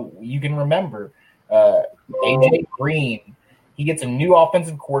you can remember. AJ Green. He gets a new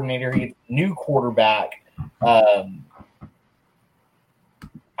offensive coordinator. He gets a new quarterback. I've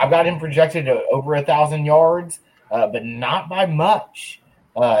got him projected to over 1,000 yards, but not by much.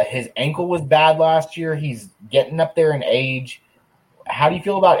 His ankle was bad last year. He's getting up there in age. How do you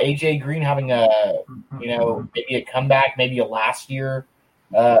feel about AJ Green having maybe a comeback, maybe a last year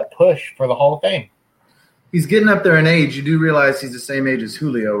push for the Hall of Fame? He's getting up there in age. You do realize he's the same age as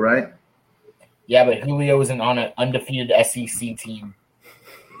Julio, right? Yeah, but Julio isn't on an undefeated SEC team.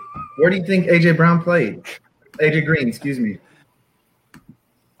 Where do you think AJ Brown played? AJ Green, excuse me.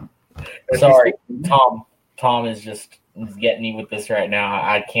 Sorry, Tom is just getting me with this right now.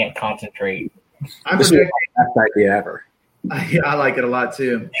 I can't concentrate. This is the best idea ever. Yeah, I like it a lot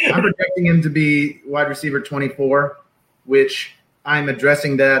too. I'm projecting him to be wide receiver 24, which I'm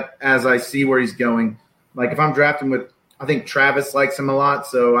addressing that as I see where he's going. Like if I'm drafting with, I think Travis likes him a lot,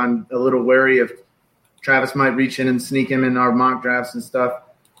 so I'm a little wary if Travis might reach in and sneak him in our mock drafts and stuff.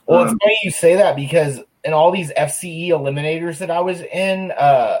 Well, it's funny you say that because in all these FCE eliminators that I was in,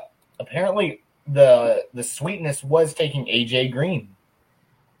 apparently the sweetness was taking AJ Green.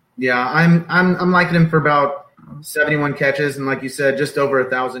 Yeah, I'm liking him for about 71 catches and, like you said, just over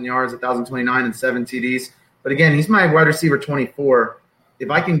 1,000 yards, 1,029 and 7 TDs. But again, he's my wide receiver 24. If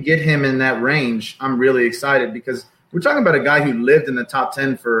I can get him in that range, I'm really excited because we're talking about a guy who lived in the top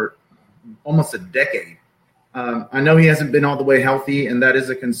 10 for almost a decade. I know he hasn't been all the way healthy, and that is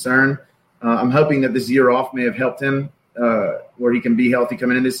a concern. I'm hoping that this year off may have helped him where he can be healthy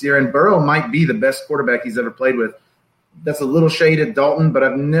coming in this year. And Burrow might be the best quarterback he's ever played with. That's a little shade at Dalton, but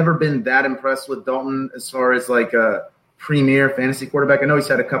I've never been that impressed with Dalton as far as like a premier fantasy quarterback. I know he's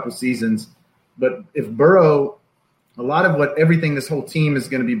had a couple seasons, but if Burrow – a lot of everything this whole team is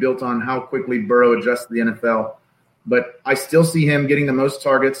going to be built on how quickly Burrow adjusts to the NFL. But I still see him getting the most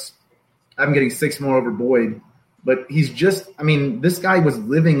targets. I'm getting 6 more over Boyd. But he's just – I mean, this guy was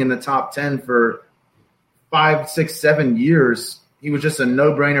living in the top 10 for 5, 6, 7 years. He was just a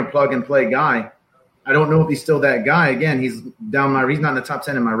no-brainer plug-and-play guy. I don't know if he's still that guy. Again, he's not in the top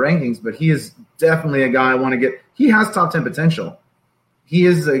 10 in my rankings, but he is definitely a guy I want to get. He has top 10 potential. He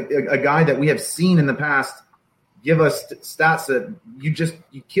is a guy that we have seen in the past give us stats that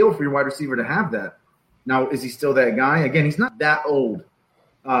you kill for your wide receiver to have that. Now, is he still that guy? Again, he's not that old.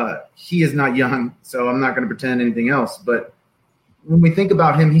 He is not young, so I'm not going to pretend anything else. But when we think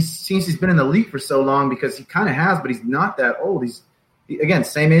about him, he seems he's been in the league for so long because he kind of has, but he's not that old. Again,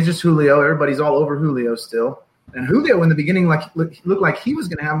 same age as Julio. Everybody's all over Julio still. And Julio in the beginning looked like he was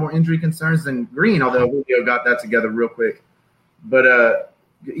going to have more injury concerns than Green, although Julio got that together real quick. But,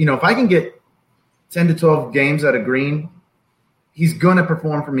 if I can get 10 to 12 games out of Green, he's going to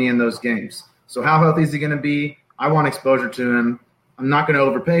perform for me in those games. So how healthy is he going to be? I want exposure to him. I'm not going to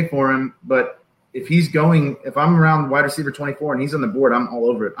overpay for him, but if I'm around wide receiver 24 and he's on the board, I'm all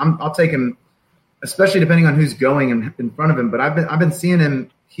over it. I'll take him, especially depending on who's going in front of him. But I've been seeing him.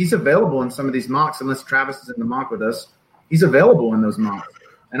 He's available in some of these mocks, unless Travis is in the mock with us. He's available in those mocks.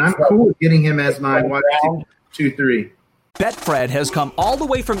 And I'm cool with getting him as my wide receiver 2-3. Betfred has come all the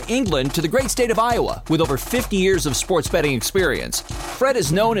way from England to the great state of Iowa with over 50 years of sports betting experience. Fred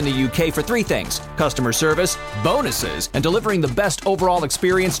is known in the UK for 3 things: customer service, bonuses, and delivering the best overall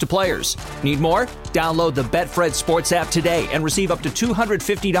experience to players. Need more? Download the Betfred Sports app today and receive up to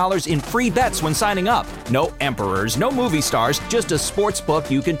 $250 in free bets when signing up. No emperors, no movie stars, just a sports book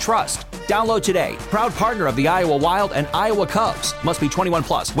you can trust. Download today. Proud partner of the Iowa Wild and Iowa Cubs. Must be 21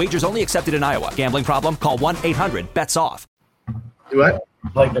 plus. Wagers only accepted in Iowa. Gambling problem? Call 1-800-BETS-OFF. Do what?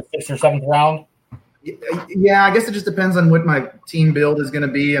 Like the 6th or 7th round? Yeah, I guess it just depends on what my team build is going to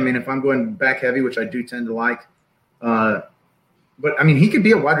be. I mean, if I'm going back heavy, which I do tend to like. But, I mean, he could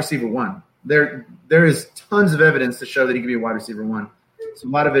be a wide receiver 1. There is tons of evidence to show that he could be a wide receiver 1. So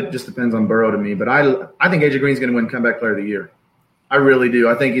a lot of it just depends on Burrow to me. But I think AJ Green's going to win Comeback Player of the Year. I really do.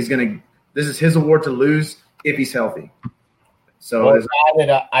 I think he's going to This is his award to lose if he's healthy. So well, the guy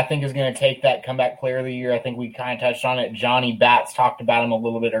that I think is going to take that comeback player of the year, I think we kind of touched on it. Johnny Batts talked about him a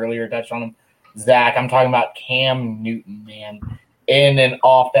little bit earlier, touched on him. Zach, I'm talking about Cam Newton, man, in an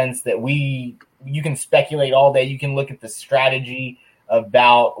offense that you can speculate all day. You can look at the strategy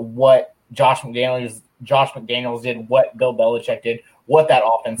about what Josh McDaniels did, what Bill Belichick did, what that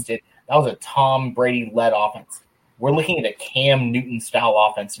offense did. That was a Tom Brady-led offense. We're looking at a Cam Newton-style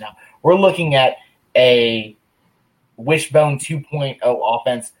offense now. We're looking at a Wishbone 2.0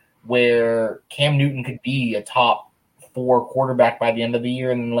 offense where Cam Newton could be a top 4 quarterback by the end of the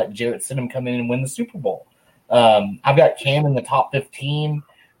year and then let Jarrett Stidham come in and win the Super Bowl. I've got Cam in the top 15,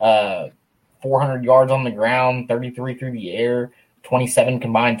 400 yards on the ground, 33 through the air, 27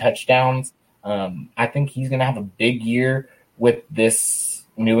 combined touchdowns. I think he's going to have a big year with this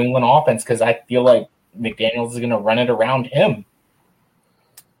New England offense because I feel like McDaniels is going to run it around him.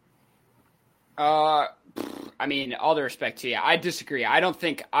 I mean, all the respect to you, I disagree. I don't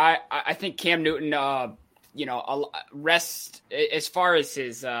think I think Cam Newton, rest as far as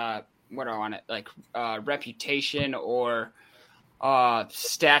his reputation or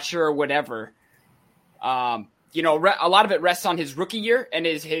stature or whatever. A lot of it rests on his rookie year and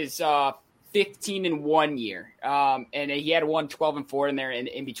his 15-1 year. And he had 12-4 in there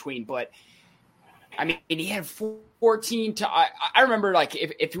in between, but I mean, he had 14 to. I remember, like,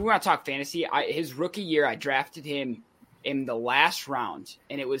 if we want to talk fantasy, his rookie year, I drafted him in the last round,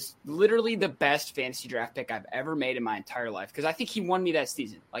 and it was literally the best fantasy draft pick I've ever made in my entire life because I think he won me that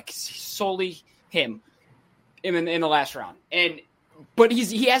season, like solely him in the last round. But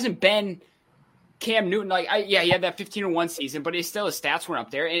he hasn't been Cam Newton. He had that 15-1 season, but his stats weren't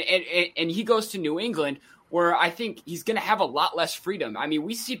up there, and he goes to New England where I think he's going to have a lot less freedom. I mean,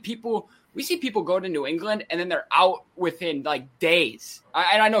 we see people go to New England and then they're out within like days.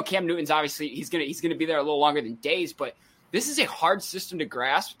 And I know Cam Newton's obviously he's gonna be there a little longer than days, but this is a hard system to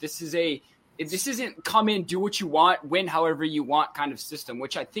grasp. This isn't come in, do what you want, win however you want kind of system,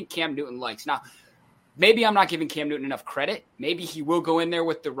 which I think Cam Newton likes. Now, maybe I'm not giving Cam Newton enough credit. Maybe he will go in there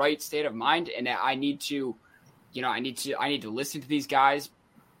with the right state of mind, and I need to listen to these guys,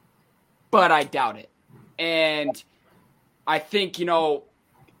 but I doubt it. And I think,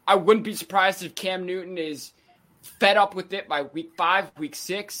 I wouldn't be surprised if Cam Newton is fed up with it by week 5, week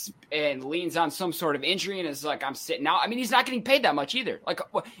 6, and leans on some sort of injury and is like, I'm sitting out. I mean, he's not getting paid that much either. Like,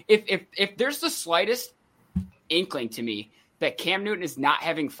 if there's the slightest inkling to me that Cam Newton is not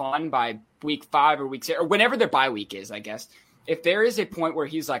having fun by week 5 or week 6, or whenever their bye week is, I guess, if there is a point where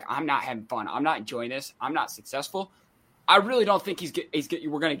he's like, I'm not having fun, I'm not enjoying this, I'm not successful, I really don't think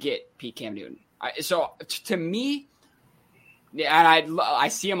we're going to get Pete Cam Newton. So to me, and I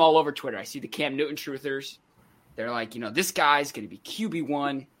see them all over Twitter. I see the Cam Newton truthers. They're like, this guy's going to be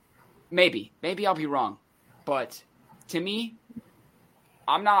QB1. Maybe I'll be wrong, but to me,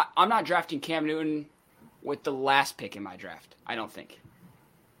 I'm not drafting Cam Newton with the last pick in my draft. I don't think.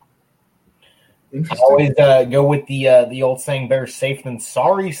 I always go with the old saying, better safe than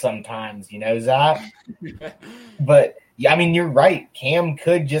sorry sometimes, Zach. But yeah, I mean, you're right. Cam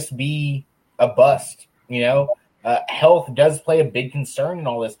could just be a bust, Health does play a big concern in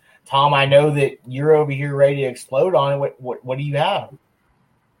all this. Tom, I know that you're over here ready to explode on it. What do you have?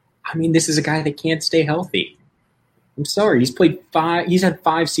 I mean, this is a guy that can't stay healthy. I'm sorry. He's had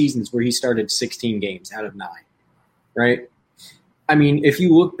 5 seasons where he started 16 games out of 9, right? I mean, if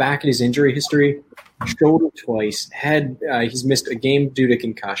you look back at his injury history, shoulder twice, he's missed a game due to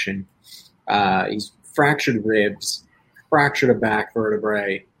concussion. He's fractured ribs, fractured a back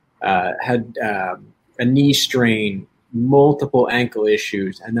vertebrae, had a knee strain, multiple ankle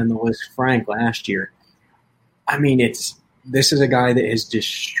issues, and then the list Frank last year. I mean, this is a guy that has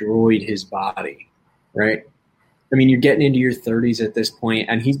destroyed his body, right? I mean, you're getting into your 30s at this point,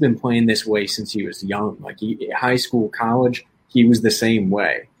 and he's been playing this way since he was young. Like high school, college, he was the same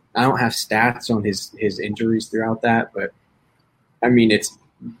way. I don't have stats on his injuries throughout that, but I mean,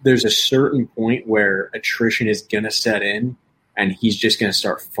 there's a certain point where attrition is going to set in, and he's just going to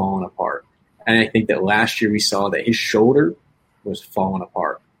start falling apart. And I think that last year we saw that his shoulder was falling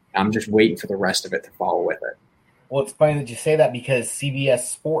apart. I'm just waiting for the rest of it to follow with it. Well, it's funny that you say that because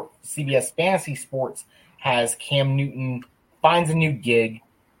CBS Fantasy Sports has Cam Newton finds a new gig.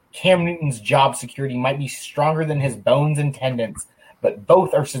 Cam Newton's job security might be stronger than his bones and tendons, but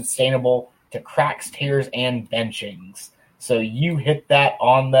both are sustainable to cracks, tears, and benchings. So you hit that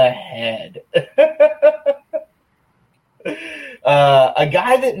on the head. A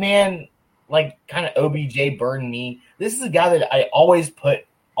guy that, man, like kind of OBJ burned me. This is a guy that I always put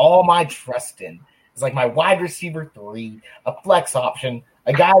all my trust in. It's like my wide receiver 3, a flex option.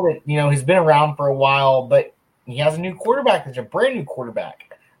 a guy that, has been around for a while, but he has a new quarterback. That's a brand new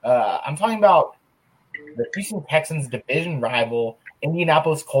quarterback. I'm talking about the Houston Texans division rival,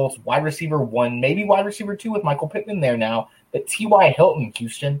 Indianapolis Colts, wide receiver 1, maybe wide receiver 2 with Michael Pittman there now, but T.Y. Hilton,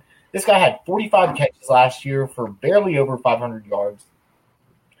 Houston. This guy had 45 catches last year for barely over 500 yards.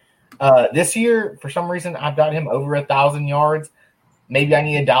 This year, for some reason, I've got him over 1,000 yards. Maybe I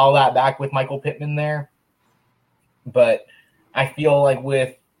need to dial that back with Michael Pittman there. But I feel like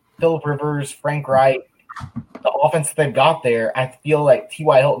with Phillip Rivers, Frank Wright, the offense that they've got there, I feel like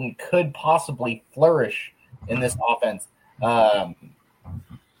T.Y. Hilton could possibly flourish in this offense.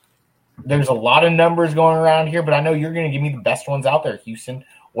 There's a lot of numbers going around here, but I know you're going to give me the best ones out there, Houston.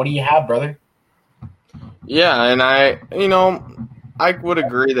 What do you have, brother? Yeah, and I would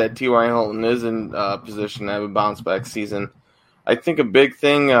agree that T.Y. Hilton is in position to have a bounce-back season. I think a big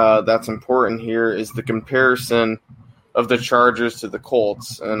thing that's important here is the comparison of the Chargers to the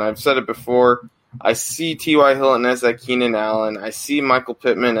Colts. And I've said it before, I see T.Y. Hilton as that Keenan Allen. I see Michael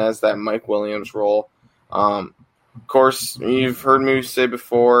Pittman as that Mike Williams role. Of course, you've heard me say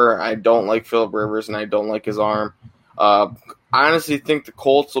before, I don't like Phillip Rivers and I don't like his arm. I honestly think the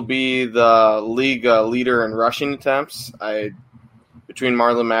Colts will be the league leader in rushing attempts. Between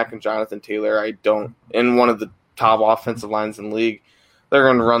Marlon Mack and Jonathan Taylor, in one of the top offensive lines in the league, they're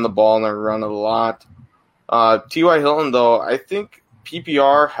going to run the ball and they're going to run it a lot. T.Y. Hilton, though, I think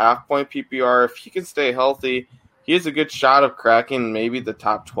PPR, half-point PPR, if he can stay healthy, he has a good shot of cracking maybe the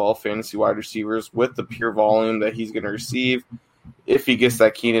top 12 fantasy wide receivers with the pure volume that he's going to receive if he gets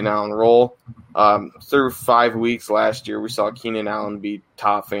that Keenan Allen role. Through 5 weeks last year, we saw Keenan Allen be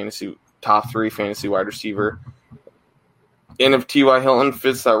top 3 fantasy wide receiver. And if T.Y. Hilton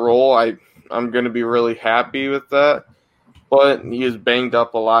fits that role, I'm going to be really happy with that. But he was banged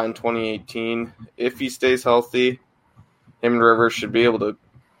up a lot in 2018. If he stays healthy, him and Rivers should be able to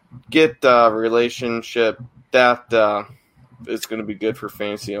get relationship that is going to be good for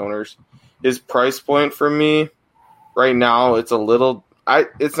fantasy owners. His price point for me right now, it's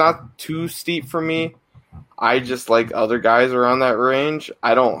not too steep for me. I just like other guys around that range.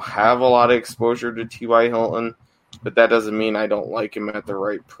 I don't have a lot of exposure to T.Y. Hilton, but that doesn't mean I don't like him at the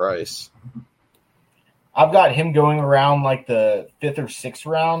right price. I've got him going around like the 5th or 6th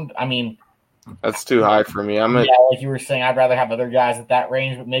round. I mean, that's too high for me. Like you were saying, I'd rather have other guys at that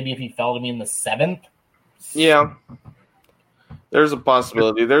range, but maybe if he fell to me in the 7th. Yeah. There's a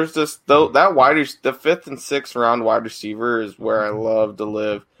possibility. There's the 5th and 6th round wide receiver is where I love to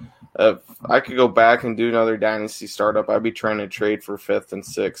live. If I could go back and do another dynasty startup, I'd be trying to trade for 5th and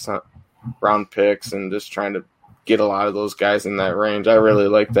 6th round picks and just trying to get a lot of those guys in that range. I really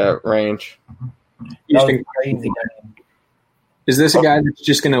like that range. Crazy. Is this a guy that's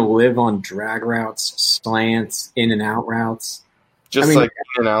just going to live on drag routes, slants, in and out routes? Like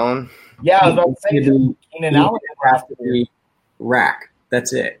Keenan Allen? Yeah, I was about to say Keenan Allen has to be rack.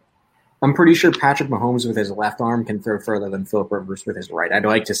 That's it. I'm pretty sure Patrick Mahomes with his left arm can throw further than Phillip Rivers with his right. I'd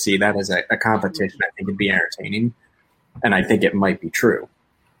like to see that as a competition. I think it'd be entertaining, and I think it might be true.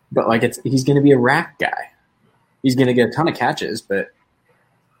 But he's going to be a rack guy. He's going to get a ton of catches, but.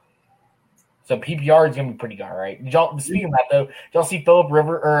 So PPR is going to be pretty good, right? Speaking of that, though, did y'all see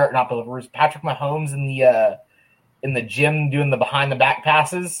Patrick Mahomes in the gym doing the behind the back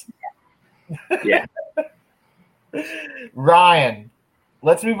passes? Yeah. Ryan,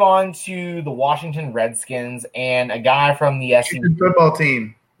 let's move on to the Washington Redskins and a guy from the SEC football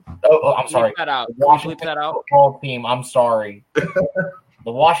team. Oh, I'm sorry. Bleep that out. The Washington football team. I'm sorry. The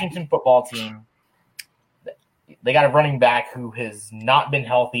Washington football team. They got a running back who has not been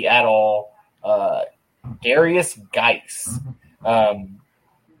healthy at all. Darius Geis.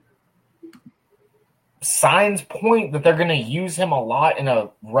 Signs point that they're going to use him a lot in a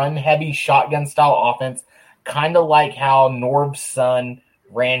run-heavy shotgun-style offense, kind of like how Norb's son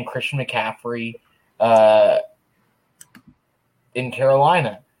ran Christian McCaffrey in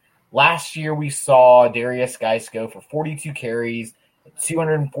Carolina. Last year, we saw Darius Geis go for 42 carries,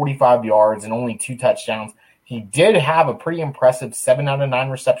 245 yards, and only 2 touchdowns. He did have a pretty impressive 7 out of 9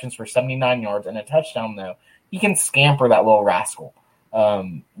 receptions for 79 yards and a touchdown, though. He can scamper that little rascal.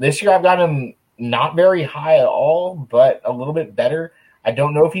 This year, I've got him not very high at all, but a little bit better. I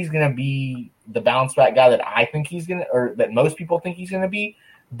don't know if he's going to be the bounce back guy that I think he's going to, or that most people think he's going to be.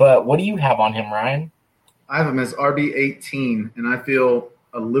 But what do you have on him, Ryan? I have him as RB18, and I feel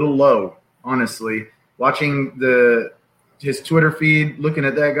a little low, honestly. Watching his Twitter feed, looking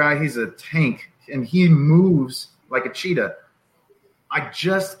at that guy, he's a tank. And he moves like a cheetah. I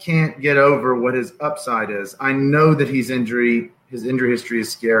just can't get over what his upside is. I know that his injury history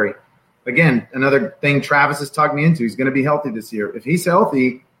is scary. again, another thing Travis has talked me into. He's going to be healthy this year. If he's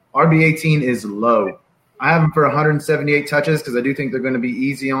healthy, RB18 is low. I have him for 178 touches because I do think they're going to be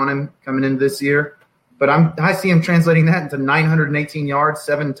easy on him coming into this year. But I see him translating that into 918 yards,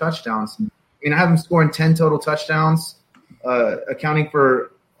 7 touchdowns. I mean, I have him scoring 10 total touchdowns, accounting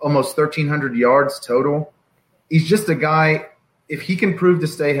for almost 1,300 yards total. He's just a guy, if he can prove to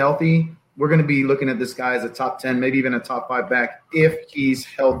stay healthy, we're going to be looking at this guy as a top 10, maybe even a top 5 back if he's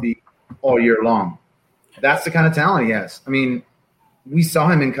healthy all year long. That's the kind of talent he has. I mean, we saw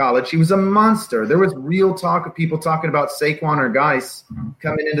him in college. He was a monster. There was real talk of people talking about Saquon or Geis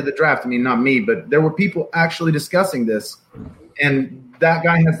coming into the draft. I mean, not me, but there were people actually discussing this. And that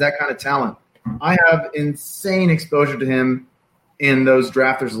guy has that kind of talent. I have insane exposure to him in those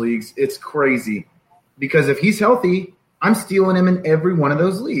drafters leagues. It's crazy. Because if he's healthy, I'm stealing him in every one of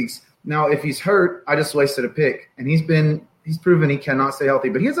those leagues. Now, if he's hurt, I just wasted a pick. And he's proven he cannot stay healthy.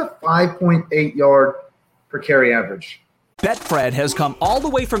 But he has a 5.8 yard per carry average. Betfred has come all the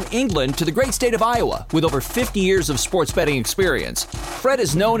way from England to the great state of Iowa with over 50 years of sports betting experience. Fred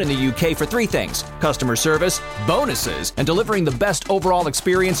is known in the UK for 3 things: customer service, bonuses, and delivering the best overall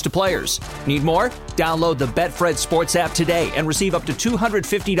experience to players. Need more? Download the Betfred Sports app today and receive up to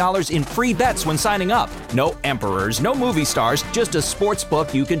 $250 in free bets when signing up. No emperors, no movie stars, just a sports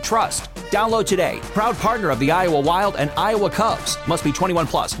book you can trust. Download today. Proud partner of the Iowa Wild and Iowa Cubs. Must be 21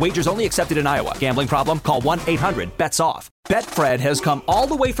 plus. Wagers only accepted in Iowa. Gambling problem? Call 1-800-BETS-OFF. Betfred has come all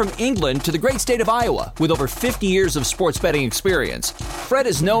the way from England to the great state of Iowa with over 50 years of sports betting experience. Fred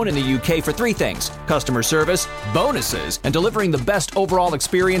is known in the UK for 3 things: customer service, bonuses, and delivering the best overall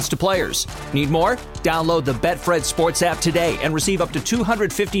experience to players. Need more? Download the Betfred Sports app today and receive up to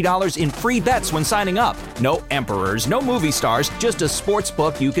 $250 in free bets when signing up. No emperors, no movie stars, just a sports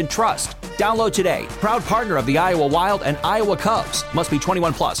book you can trust. Download today. Proud partner of the Iowa Wild and Iowa Cubs. Must be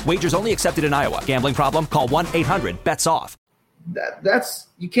 21 plus. Wagers only accepted in Iowa. Gambling problem? Call 1-800-BETS-OFF. That's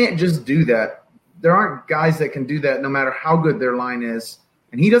you can't just do that. There aren't guys that can do that no matter how good their line is.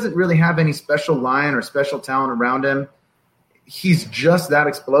 And he doesn't really have any special line or special talent around him. He's just that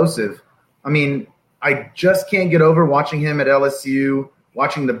explosive. I mean, I just can't get over watching him at LSU,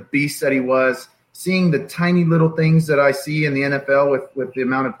 watching the beast that he was, seeing the tiny little things that I see in the NFL with the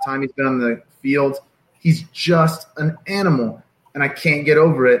amount of time he's been on the field. He's just an animal, and I can't get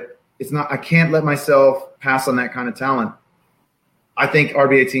over it. I can't let myself pass on that kind of talent. I think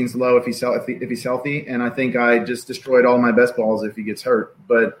RB18 is low if he's healthy, and I think I just destroyed all my best balls if he gets hurt.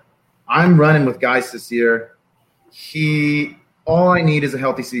 But I'm running with Geis this year. All I need is a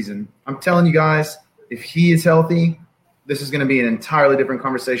healthy season. I'm telling you guys, if he is healthy, this is going to be an entirely different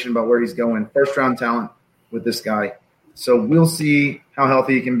conversation about where he's going. First-round talent with this guy. So we'll see how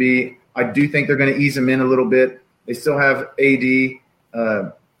healthy he can be. I do think they're going to ease him in a little bit. They still have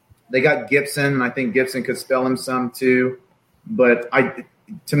AD. They got Gibson, and I think Gibson could spell him some too. But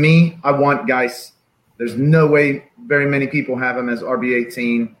to me, I want Geis. There's no way very many people have him as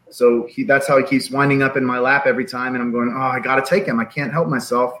RB18. So that's how he keeps winding up in my lap every time. And I'm going, I got to take him. I can't help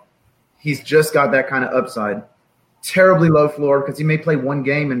myself. He's just got that kind of upside. Terribly low floor because he may play 1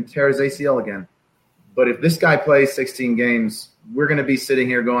 game and tear his ACL again. But if this guy plays 16 games, we're going to be sitting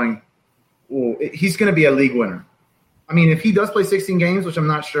here going, he's going to be a league winner. I mean, if he does play 16 games, which I'm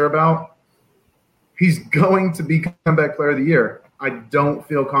not sure about, he's going to be comeback player of the year. I don't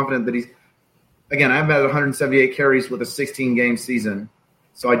feel confident that again, I've had 178 carries with a 16-game season.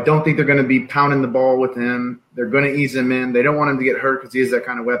 So I don't think they're going to be pounding the ball with him. They're going to ease him in. They don't want him to get hurt because he is that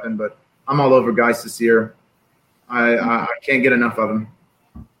kind of weapon. But I'm all over Geis this year. I can't get enough of him.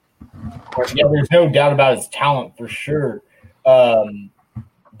 Yeah, there's no doubt about his talent for sure.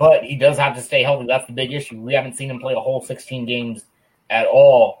 But he does have to stay healthy. That's the big issue. We haven't seen him play a whole 16 games at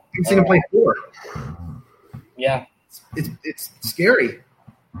all. I've seen him play 4. Yeah. It's scary.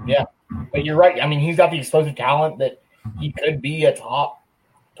 Yeah. But you're right. I mean, he's got the explosive talent that he could be a top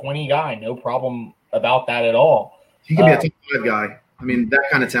 20 guy. No problem about that at all. He could be a top 5 guy. I mean, that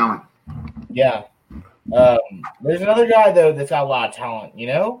kind of talent. Yeah. There's another guy, though, that's got a lot of talent, you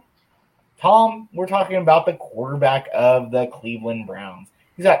know? Tom, we're talking about the quarterback of the Cleveland Browns.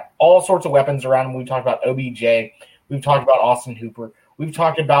 He's got all sorts of weapons around him. We've talked about OBJ. We've talked about Austin Hooper. We've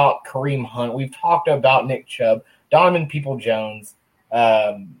talked about Kareem Hunt. We've talked about Nick Chubb, Donovan Peoples-Jones,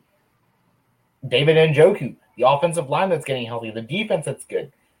 David Njoku, the offensive line that's getting healthy, the defense that's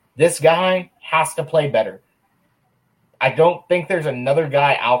good. This guy has to play better. I don't think there's another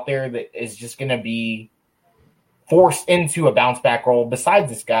guy out there that is just going to be forced into a bounce-back role besides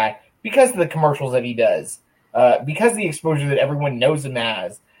this guy because of the commercials that he does, because of the exposure that everyone knows him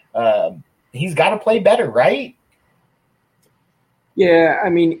as. He's got to play better, right? Yeah, I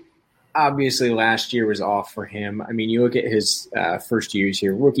mean, obviously last year was off for him. I mean, you look at his first years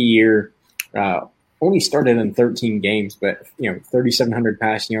here, rookie year, only started in 13 games, but 3,700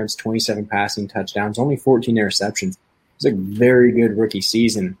 passing yards, 27 passing touchdowns, only 14 interceptions. It's a very good rookie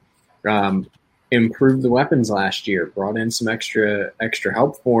season. Improved the weapons last year, brought in some extra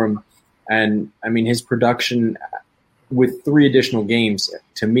help for him, and I mean his production with 3 additional games,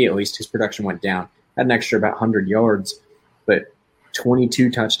 to me at least, his production went down. Had an extra about 100 yards, but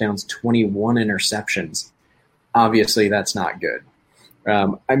 22 touchdowns, 21 interceptions. Obviously, that's not good.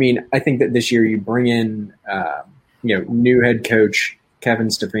 I mean, I think that this year you bring in, new head coach Kevin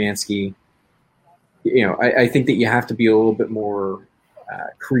Stefanski. I think that you have to be a little bit more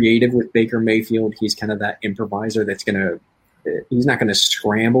creative with Baker Mayfield. He's kind of that improviser that's he's not going to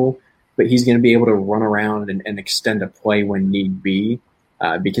scramble, but he's going to be able to run around and extend a play when need be,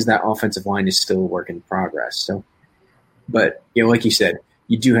 because that offensive line is still a work in progress. So, but like you said,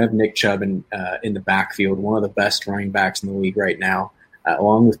 you do have Nick Chubb in the backfield, one of the best running backs in the league right now,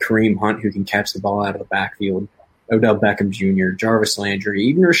 along with Kareem Hunt, who can catch the ball out of the backfield, Odell Beckham Jr., Jarvis Landry,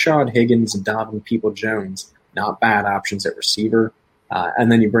 even Rashad Higgins and Donovan Peoples-Jones, not bad options at receiver.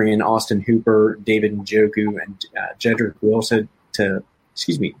 And then you bring in Austin Hooper, David Njoku, and Jedrick Willis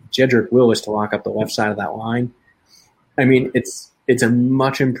to lock up the left side of that line. I mean, it's a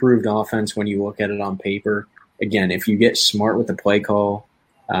much improved offense when you look at it on paper. Again, if you get smart with the play call,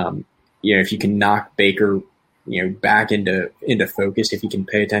 if you can knock Baker, back into focus, if he can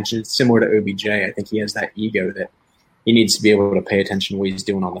pay attention, it's similar to OBJ. I think he has that ego that he needs to be able to pay attention to what he's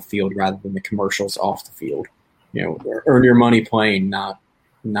doing on the field rather than the commercials off the field. Earn your money playing, not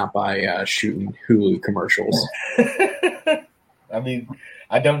by shooting Hulu commercials. I mean,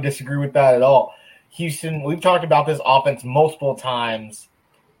 I don't disagree with that at all. Houston, we've talked about this offense multiple times.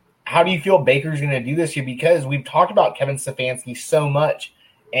 How do you feel Baker's going to do this year? Because we've talked about Kevin Stefanski so much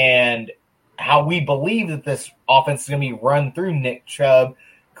and how we believe that this offense is going to be run through Nick Chubb,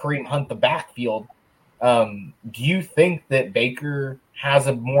 Kareem Hunt, the backfield. Do you think that Baker has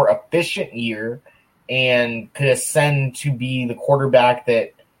a more efficient year and could ascend to be the quarterback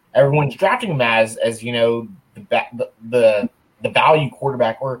that everyone's drafting him as the value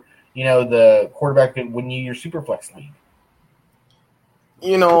quarterback, or the quarterback that win you your Superflex league?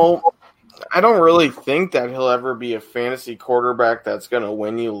 I don't really think that he'll ever be a fantasy quarterback that's going to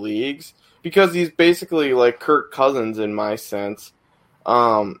win you leagues, because he's basically like Kirk Cousins in my sense.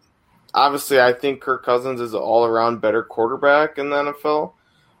 Obviously, I think Kirk Cousins is an all-around better quarterback in the NFL.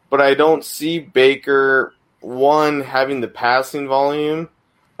 But I don't see Baker, one, having the passing volume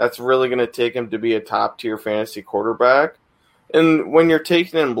that's really going to take him to be a top-tier fantasy quarterback. And when you're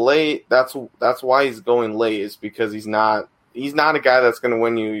taking him late, that's why he's going late, is because he's not a guy that's going to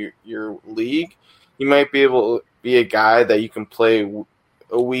win you your league. He might be able to be a guy that you can play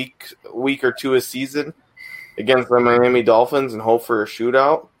a week or two a season against the Miami Dolphins and hope for a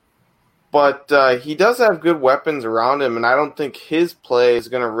shootout. But he does have good weapons around him, and I don't think his play is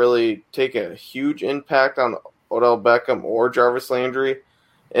going to really take a huge impact on Odell Beckham or Jarvis Landry.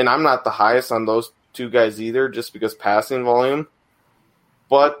 And I'm not the highest on those two guys either, just because passing volume.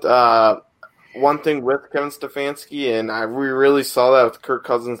 But one thing with Kevin Stefanski, and we really saw that with Kirk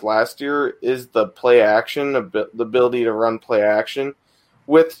Cousins last year, is the play action, the ability to run play action.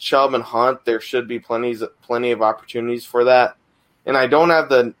 With Chubb and Hunt, there should be plenty of opportunities for that. And I don't have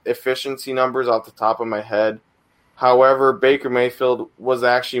the efficiency numbers off the top of my head. However, Baker Mayfield was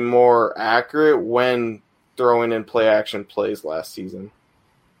actually more accurate when throwing in play action plays last season.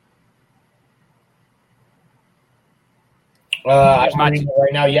 I'm reading it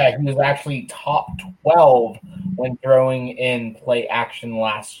right now. Yeah, he was actually top 12 when throwing in play action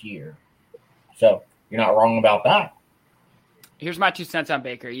last year. So you're not wrong about that. Here's my 2 cents on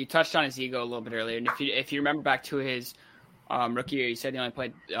Baker. You touched on his ego a little bit earlier, and if you remember back to his rookie year,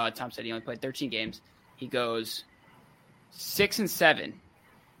 Tom said he only played 13 games. He goes 6-7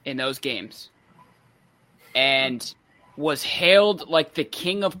 in those games and was hailed like the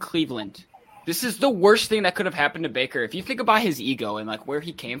king of Cleveland. This is the worst thing that could have happened to Baker. If you think about his ego and like where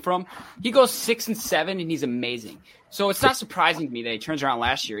he came from, he goes 6-7 and he's amazing. So it's not surprising to me that he turns around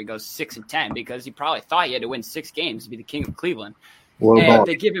last year, he goes 6-10, because he probably thought he had to win 6 games to be the king of Cleveland. And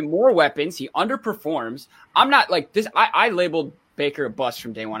they give him more weapons. He underperforms. I'm not like this. I labeled Baker a bust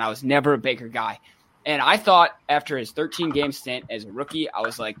from day one. I was never a Baker guy. And I thought after his 13-game stint as a rookie, I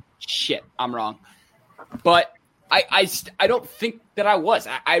was like, shit, I'm wrong. But I don't think that I was.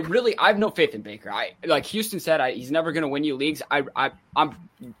 I have no faith in Baker. Like Houston said, he's never going to win you leagues. I'm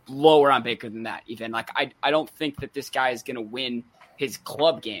lower on Baker than that even. Like I don't think that this guy is going to win his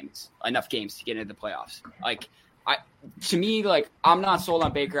club games, enough games to get into the playoffs. Like To me, like, I'm not sold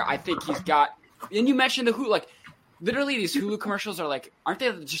on Baker. I think he's got – and you mentioned the Hulu. Like, literally these Hulu commercials are like – aren't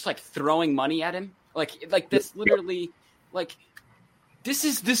they just, like, throwing money at him? Like that's literally – like, this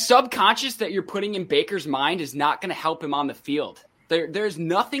is the subconscious that you're putting in Baker's mind is not going to help him on the field. There's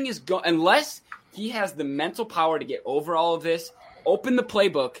nothing is going – unless he has the mental power to get over all of this, open the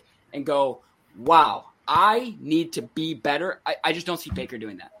playbook, and go, wow, I need to be better. I just don't see Baker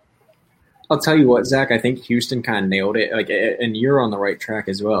doing that. I'll tell you what, Zach, I think Houston kind of nailed it. Like, and you're on the right track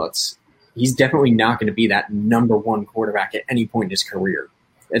as well. He's definitely not going to be that number one quarterback at any point in his career.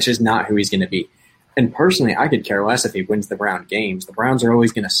 That's just not who he's going to be. And personally, I could care less if he wins the Brown games. The Browns are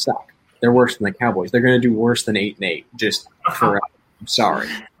always going to suck. They're worse than the Cowboys. They're going to do worse than 8-8. Just forever. I'm sorry.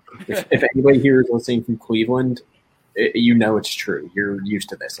 If anybody here is listening from Cleveland, you know it's true. You're used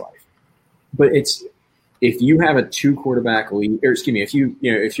to this life. But if you have a two quarterback league, or excuse me, if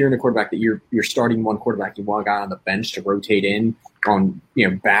you're in a quarterback that you're starting one quarterback, you want a guy on the bench to rotate in on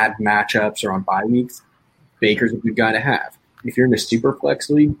bad matchups or on bye weeks, Baker's a good guy to have. If you're in a super flex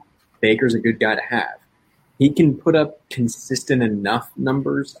league, Baker's a good guy to have. He can put up consistent enough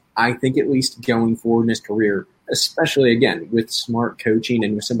numbers, I think, at least going forward in his career, especially again with smart coaching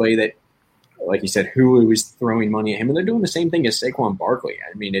and with somebody that, like you said, Hulu is throwing money at him, and they're doing the same thing as Saquon Barkley.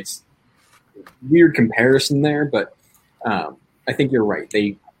 I mean, it's weird comparison there, but I think you're right.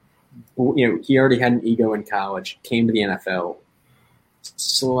 He already had an ego in college, came to the NFL,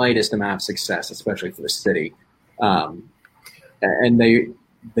 slightest amount of success, especially for the city, and they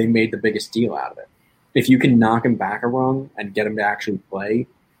made the biggest deal out of it. If you can knock him back a rung and get him to actually play,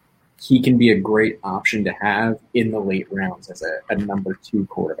 he can be a great option to have in the late rounds as a number 2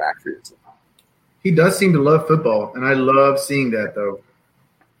 quarterback for your team. He does seem to love football, and I love seeing that, though.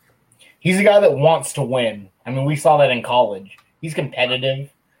 He's a guy that wants to win. I mean, we saw that in college. He's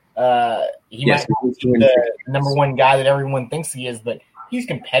competitive. He might not be the number 1 guy that everyone thinks he is, but he's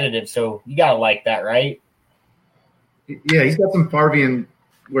competitive, so you got to like that, right? Yeah, he's got some Farvian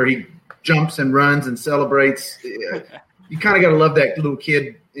where he jumps and runs and celebrates. You kind of got to love that little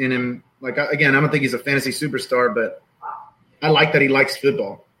kid in him. Like, again, I don't think he's a fantasy superstar, but I like that he likes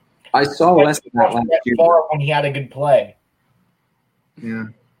football. I saw less of that last year when he had a good play. Yeah.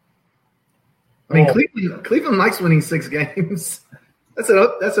 I mean, Cleveland likes winning 6 games. That's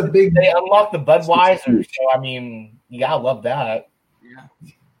a big. They unlocked the Budweiser, so I mean, you gotta love that.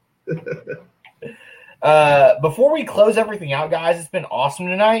 Yeah. Before we close everything out, guys, it's been awesome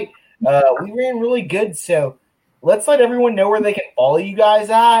tonight. We ran really good, so let's let everyone know where they can follow you guys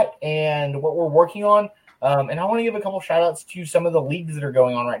at and what we're working on. And I want to give a couple shout outs to some of the leagues that are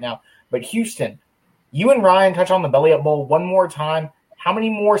going on right now. But Houston, you and Ryan touch on the Belly Up Bowl one more time. How many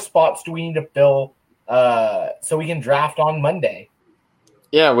more spots do we need to fill so we can draft on Monday?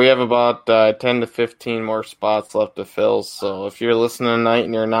 Yeah, we have about 10 to 15 more spots left to fill. So if you're listening tonight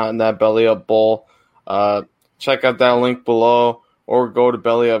and you're not in that Belly Up Bowl, check out that link below or go to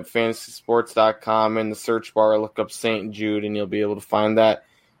bellyupfantasysports.com. In the search bar, look up St. Jude, and you'll be able to find that.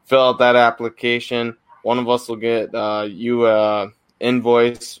 Fill out that application. One of us will get you an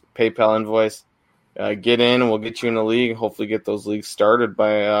invoice, PayPal invoice. Get in, and we'll get you in the league. Hopefully get those leagues started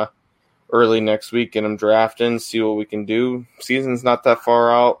by early next week. Get them drafting, see what we can do. Season's not that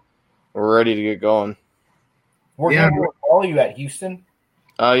far out. We're ready to get going. Where can we follow you at, Houston?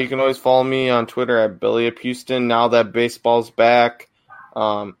 You can always follow me on Twitter at BellyUpHouston. Now that baseball's back,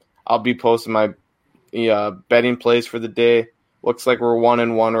 I'll be posting my betting plays for the day. Looks like we're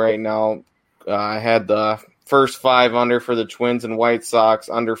 1-1 right now. I had the first 5 under for the Twins and White Sox,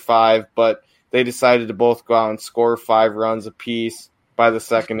 under 5, but they decided to both go out and score 5 runs apiece by the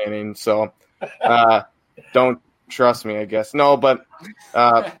second inning. So don't trust me, I guess. No, but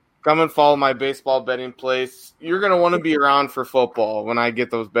come and follow my baseball betting plays. You're going to want to be around for football when I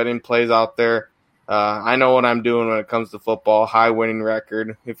get those betting plays out there. I know what I'm doing when it comes to football, high winning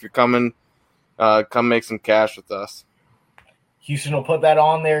record. If you're coming, come make some cash with us. Houston will put that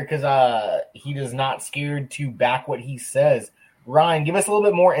on there because he is not scared to back what he says. Ryan, give us a little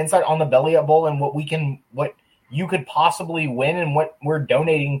bit more insight on the Belly Up Bowl and what you could possibly win and what we're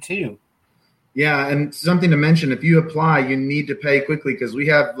donating to. Yeah, and something to mention, if you apply, you need to pay quickly because we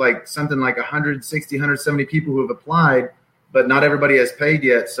have something like 160, 170 people who have applied, but not everybody has paid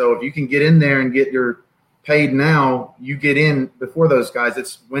yet. So if you can get in there and get your paid now, you get in before those guys.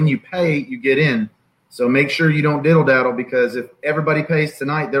 It's when you pay, you get in. So make sure you don't diddle-daddle because if everybody pays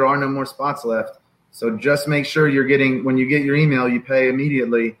tonight, there are no more spots left. So just make sure when you get your email, you pay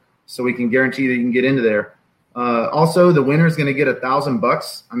immediately so we can guarantee that you can get into there. Also, the winner is going to get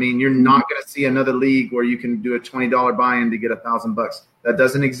 $1,000. I mean, you're not going to see another league where you can do a $20 buy-in to get $1,000. That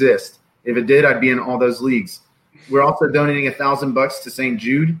doesn't exist. If it did, I'd be in all those leagues. We're also donating $1,000 to St.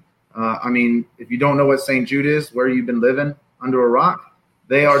 Jude. I mean, if you don't know what St. Jude is, where you've been living under a rock,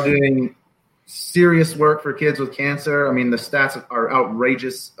 they are doing serious work for kids with cancer. I mean, the stats are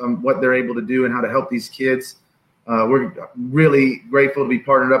outrageous what they're able to do and how to help these kids. We're really grateful to be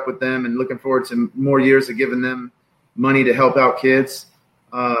partnered up with them and looking forward to more years of giving them money to help out kids.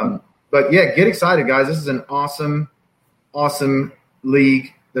 But yeah, get excited, guys. This is an awesome, awesome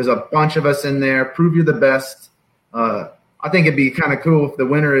league. There's a bunch of us in there. Prove you're the best. I think it'd be kind of cool if the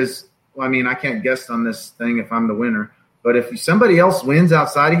winner is, well, I mean, I can't guess on this thing if I'm the winner, but if somebody else wins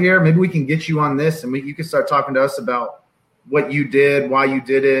outside of here, maybe we can get you on this and you can start talking to us about what you did, why you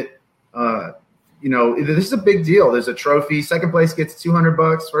did it. This is a big deal. There's a trophy. Second place gets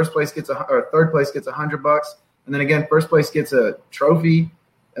 $200. First place gets third place gets $100. And then again, first place gets a trophy.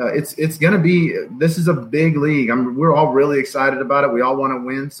 It's going to be – this is a big league. We're all really excited about it. We all want to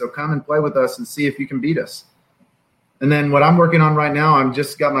win. So come and play with us and see if you can beat us. And then what I'm working on right now, I've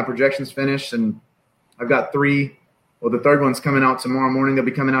just got my projections finished, and I've got 3 – well, the third one's coming out tomorrow morning. They'll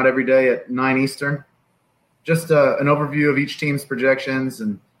be coming out every day at 9 Eastern. Just an overview of each team's projections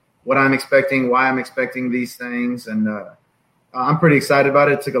and what I'm expecting, why I'm expecting these things. And I'm pretty excited about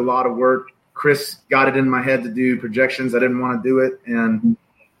it. It took a lot of work. Chris got it in my head to do projections. I didn't want to do it. And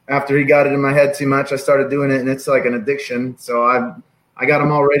after he got it in my head too much, I started doing it, and it's like an addiction. So I got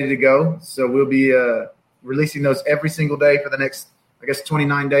them all ready to go. So we'll be releasing those every single day for the next,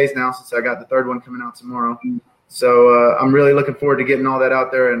 29 days now since I got the third one coming out tomorrow. So I'm really looking forward to getting all that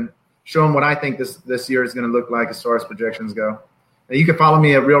out there and showing what I think this year is going to look like as far as projections go. Now, you can follow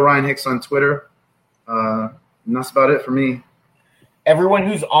me at Real Ryan Hicks on Twitter. And that's about it for me. Everyone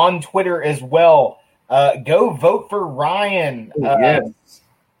who's on Twitter as well, go vote for Ryan. Yes.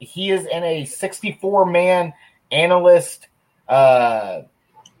 He is in a 64-man analyst. I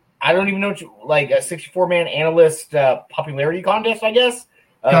don't even know a 64-man analyst popularity contest, I guess.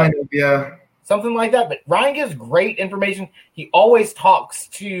 Kind of, yeah. Something like that. But Ryan gives great information. He always talks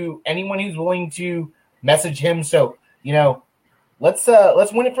to anyone who's willing to message him. So, let's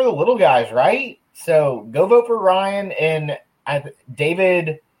win it for the little guys, right? So go vote for Ryan and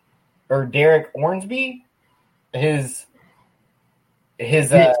Derek Ornsby. His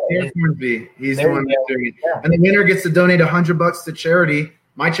Derek Hornsby. He's the one that's doing it. Yeah. And the winner gets to donate $100 to charity.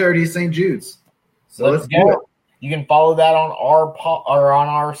 My charity is St. Jude's. So let's do it. You can follow that on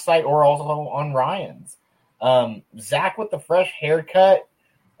our site or also on Ryan's. Zach with the fresh haircut.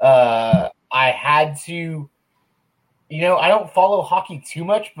 I had to, I don't follow hockey too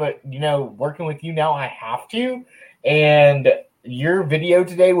much, but working with you now, I have to. And your video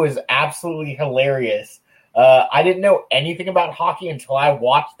today was absolutely hilarious. I didn't know anything about hockey until I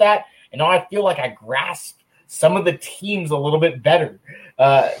watched that, and now I feel like I grasped some of the teams a little bit better.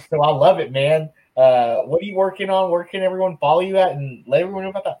 So I love it, man. What are you working on? Where can everyone follow you at? And let everyone know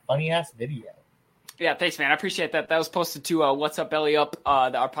about that funny-ass video. Yeah, thanks, man. I appreciate that. That was posted to What's Up Belly Up,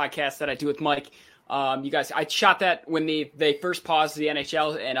 our podcast that I do with Mike. You guys, I shot that when they first paused the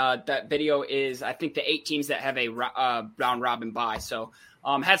NHL, and that video is, I think, the 8 teams that have a round robin bye. So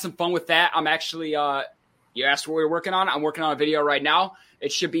had some fun with that. I'm actually you asked what we're working on. I'm working on a video right now.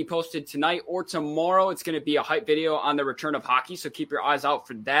 It should be posted tonight or tomorrow. It's going to be a hype video on the return of hockey, so keep your eyes out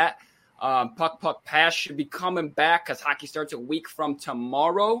for that. Puck Pass should be coming back because hockey starts a week from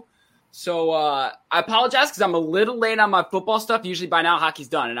tomorrow. So I apologize because I'm a little late on my football stuff. Usually by now hockey's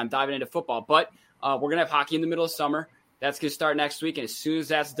done and I'm diving into football. But we're going to have hockey in the middle of summer. That's going to start next week. And as soon as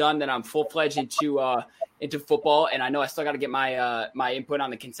that's done, then I'm full-fledged into football. And I know I still got to get my input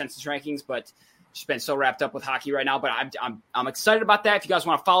on the consensus rankings, but just been so wrapped up with hockey right now. But I'm excited about that. If you guys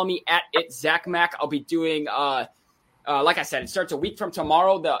want to follow me at @ZachMac, I'll be doing like I said, it starts a week from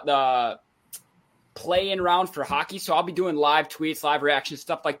tomorrow, the play-in round for hockey. So I'll be doing live tweets, live reactions,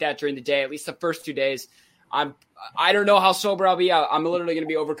 stuff like that during the day, at least the first 2 days. I don't know how sober I'll be. I'm literally going to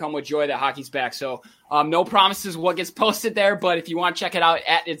be overcome with joy that hockey's back. So no promises what gets posted there, but if you want to check it out,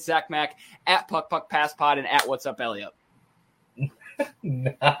 at @ZachMac, at PuckPassPod, and at What's Up Elliot.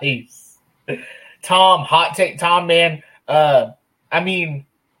 Nice. Tom, hot take, Tom, man.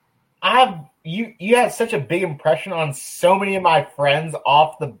 You had such a big impression on so many of my friends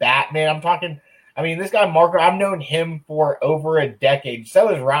off the bat, man. This guy, Marco, I've known him for over a decade. So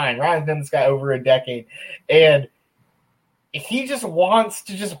is Ryan. Ryan's known this guy over a decade. And he just wants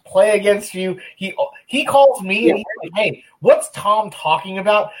to just play against you. He calls me and he's like, hey, what's Tom talking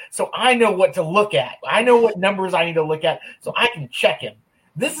about? So I know what to look at. I know what numbers I need to look at so I can check him.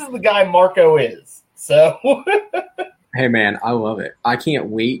 This is the guy Marco is. So hey, man, I love it. I can't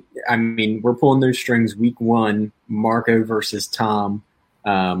wait. We're pulling those strings week 1, Marco versus Tom.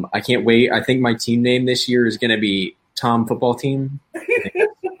 I can't wait. I think my team name this year is going to be Tom Football Team.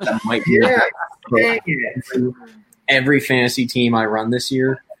 That might be every fantasy team I run this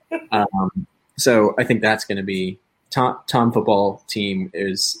year. So I think that's going to be Tom Football Team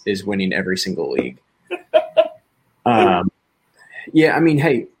is winning every single league. Yeah, I mean,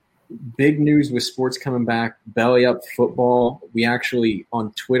 hey, big news with sports coming back. Belly Up Football. We actually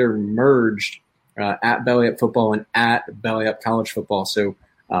on Twitter merged at Belly Up Football and at Belly Up College Football. So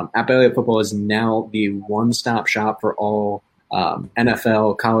at Belly Up Football is now the one-stop shop for all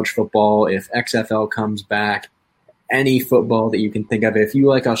NFL, college football. If XFL comes back, any football that you can think of. If you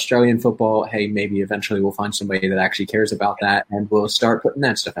like Australian football, hey, maybe eventually we'll find somebody that actually cares about that and we'll start putting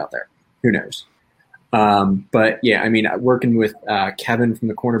that stuff out there. Who knows? But yeah, I mean, working with Kevin from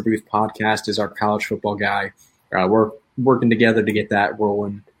the Corner Booth podcast is our college football guy. We're working together to get that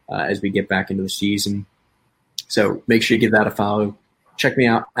rolling as we get back into the season. So make sure you give that a follow. Check me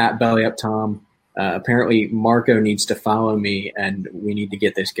out at Belly Up Tom. Apparently Marco needs to follow me and we need to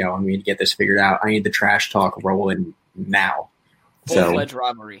get this going. We need to get this figured out. I need the trash talk rolling now. Full-fledged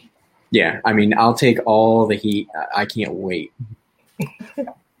robbery. Yeah, I mean, I'll take all the heat. I can't wait.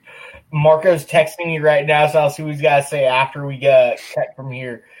 Marco's texting me right now, so I'll see what he's got to say after we get cut from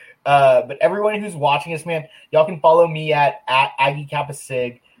here. But everyone who's watching us, man, y'all can follow me at Aggie Kappa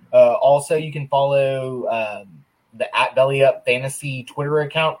Sig. Also, you can follow the at Belly Up Fantasy Twitter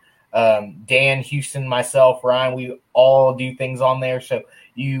account. Dan, Houston, myself, Ryan, we all do things on there. So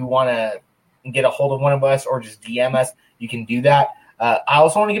you want to get a hold of one of us or just DM us, you can do that. I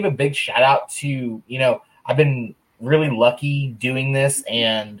also want to give a big shout out to, I've been really lucky doing this,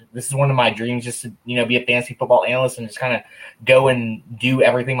 and this is one of my dreams, just to, be a fantasy football analyst and just kind of go and do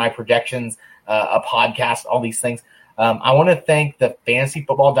everything, my projections, a podcast, all these things. I want to thank the Fantasy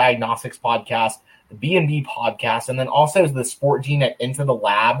Football Diagnostics podcast, the B&B podcast, and then also the Sport Gene at Into the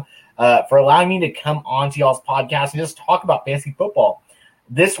Lab for allowing me to come on to y'all's podcast and just talk about fantasy football.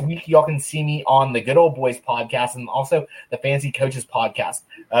 This week, y'all can see me on the Good Old Boys podcast and also the Fantasy Coaches podcast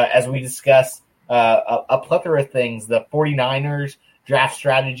as we discuss a plethora of things, the 49ers, draft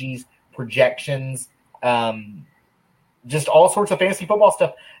strategies, projections, just all sorts of fantasy football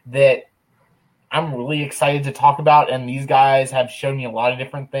stuff that I'm really excited to talk about. And these guys have shown me a lot of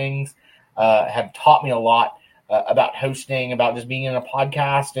different things, have taught me a lot about hosting, about just being in a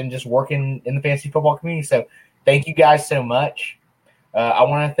podcast and just working in the fantasy football community. So thank you guys so much. I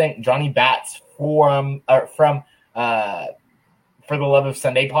want to thank Johnny Batts from For the Love of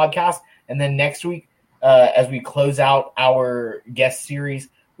Sunday podcast. And then next week, as we close out our guest series,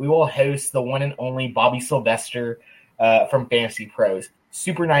 we will host the one and only Bobby Sylvester from Fantasy Pros.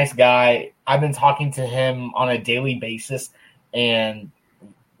 Super nice guy. I've been talking to him on a daily basis, and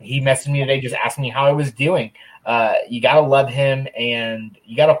he messaged me today just asking me how I was doing. You got to love him, and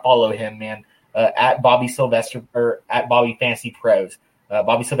you got to follow him, man, at Bobby Sylvester or at Bobby Fantasy Pros.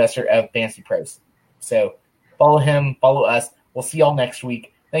 Bobby Sylvester of Fantasy Pros. So follow him, follow us. We'll see y'all next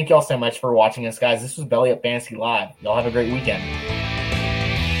week. Thank y'all so much for watching us, guys. This was Belly Up Fantasy Live. Y'all have a great weekend.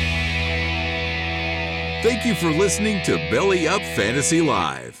 Thank you for listening to Belly Up Fantasy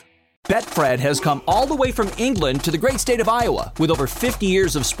Live. Betfred has come all the way from England to the great state of Iowa with over 50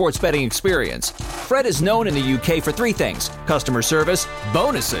 years of sports betting experience. Fred is known in the UK for three things: customer service,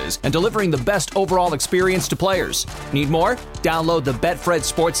 bonuses, and delivering the best overall experience to players. Need more? Download the Betfred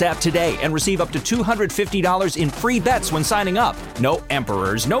Sports app today and receive up to $250 in free bets when signing up. No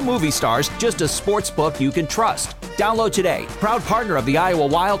emperors, no movie stars, just a sports book you can trust. Download today. Proud partner of the Iowa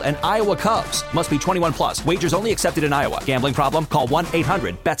Wild and Iowa Cubs. Must be 21 plus. Wagers only accepted in Iowa. Gambling problem? Call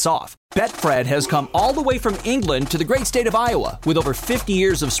 1-800-BETS-OFF. Betfred has come all the way from England to the great state of Iowa with over 50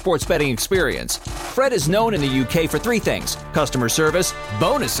 years of sports betting experience. Fred is known in the UK for three things: customer service,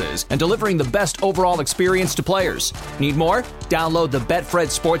 bonuses, and delivering the best overall experience to players. Need more? Download the Betfred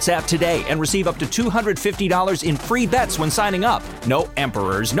Sports app today and receive up to $250 in free bets when signing up. No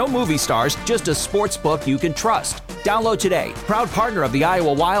emperors, no movie stars, just a sports book you can trust. Download today. Proud partner of the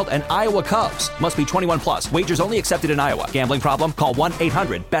Iowa Wild and Iowa Cubs. Must be 21 plus. Wagers only accepted in Iowa. Gambling problem? Call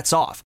 1-800-BETS-OFF.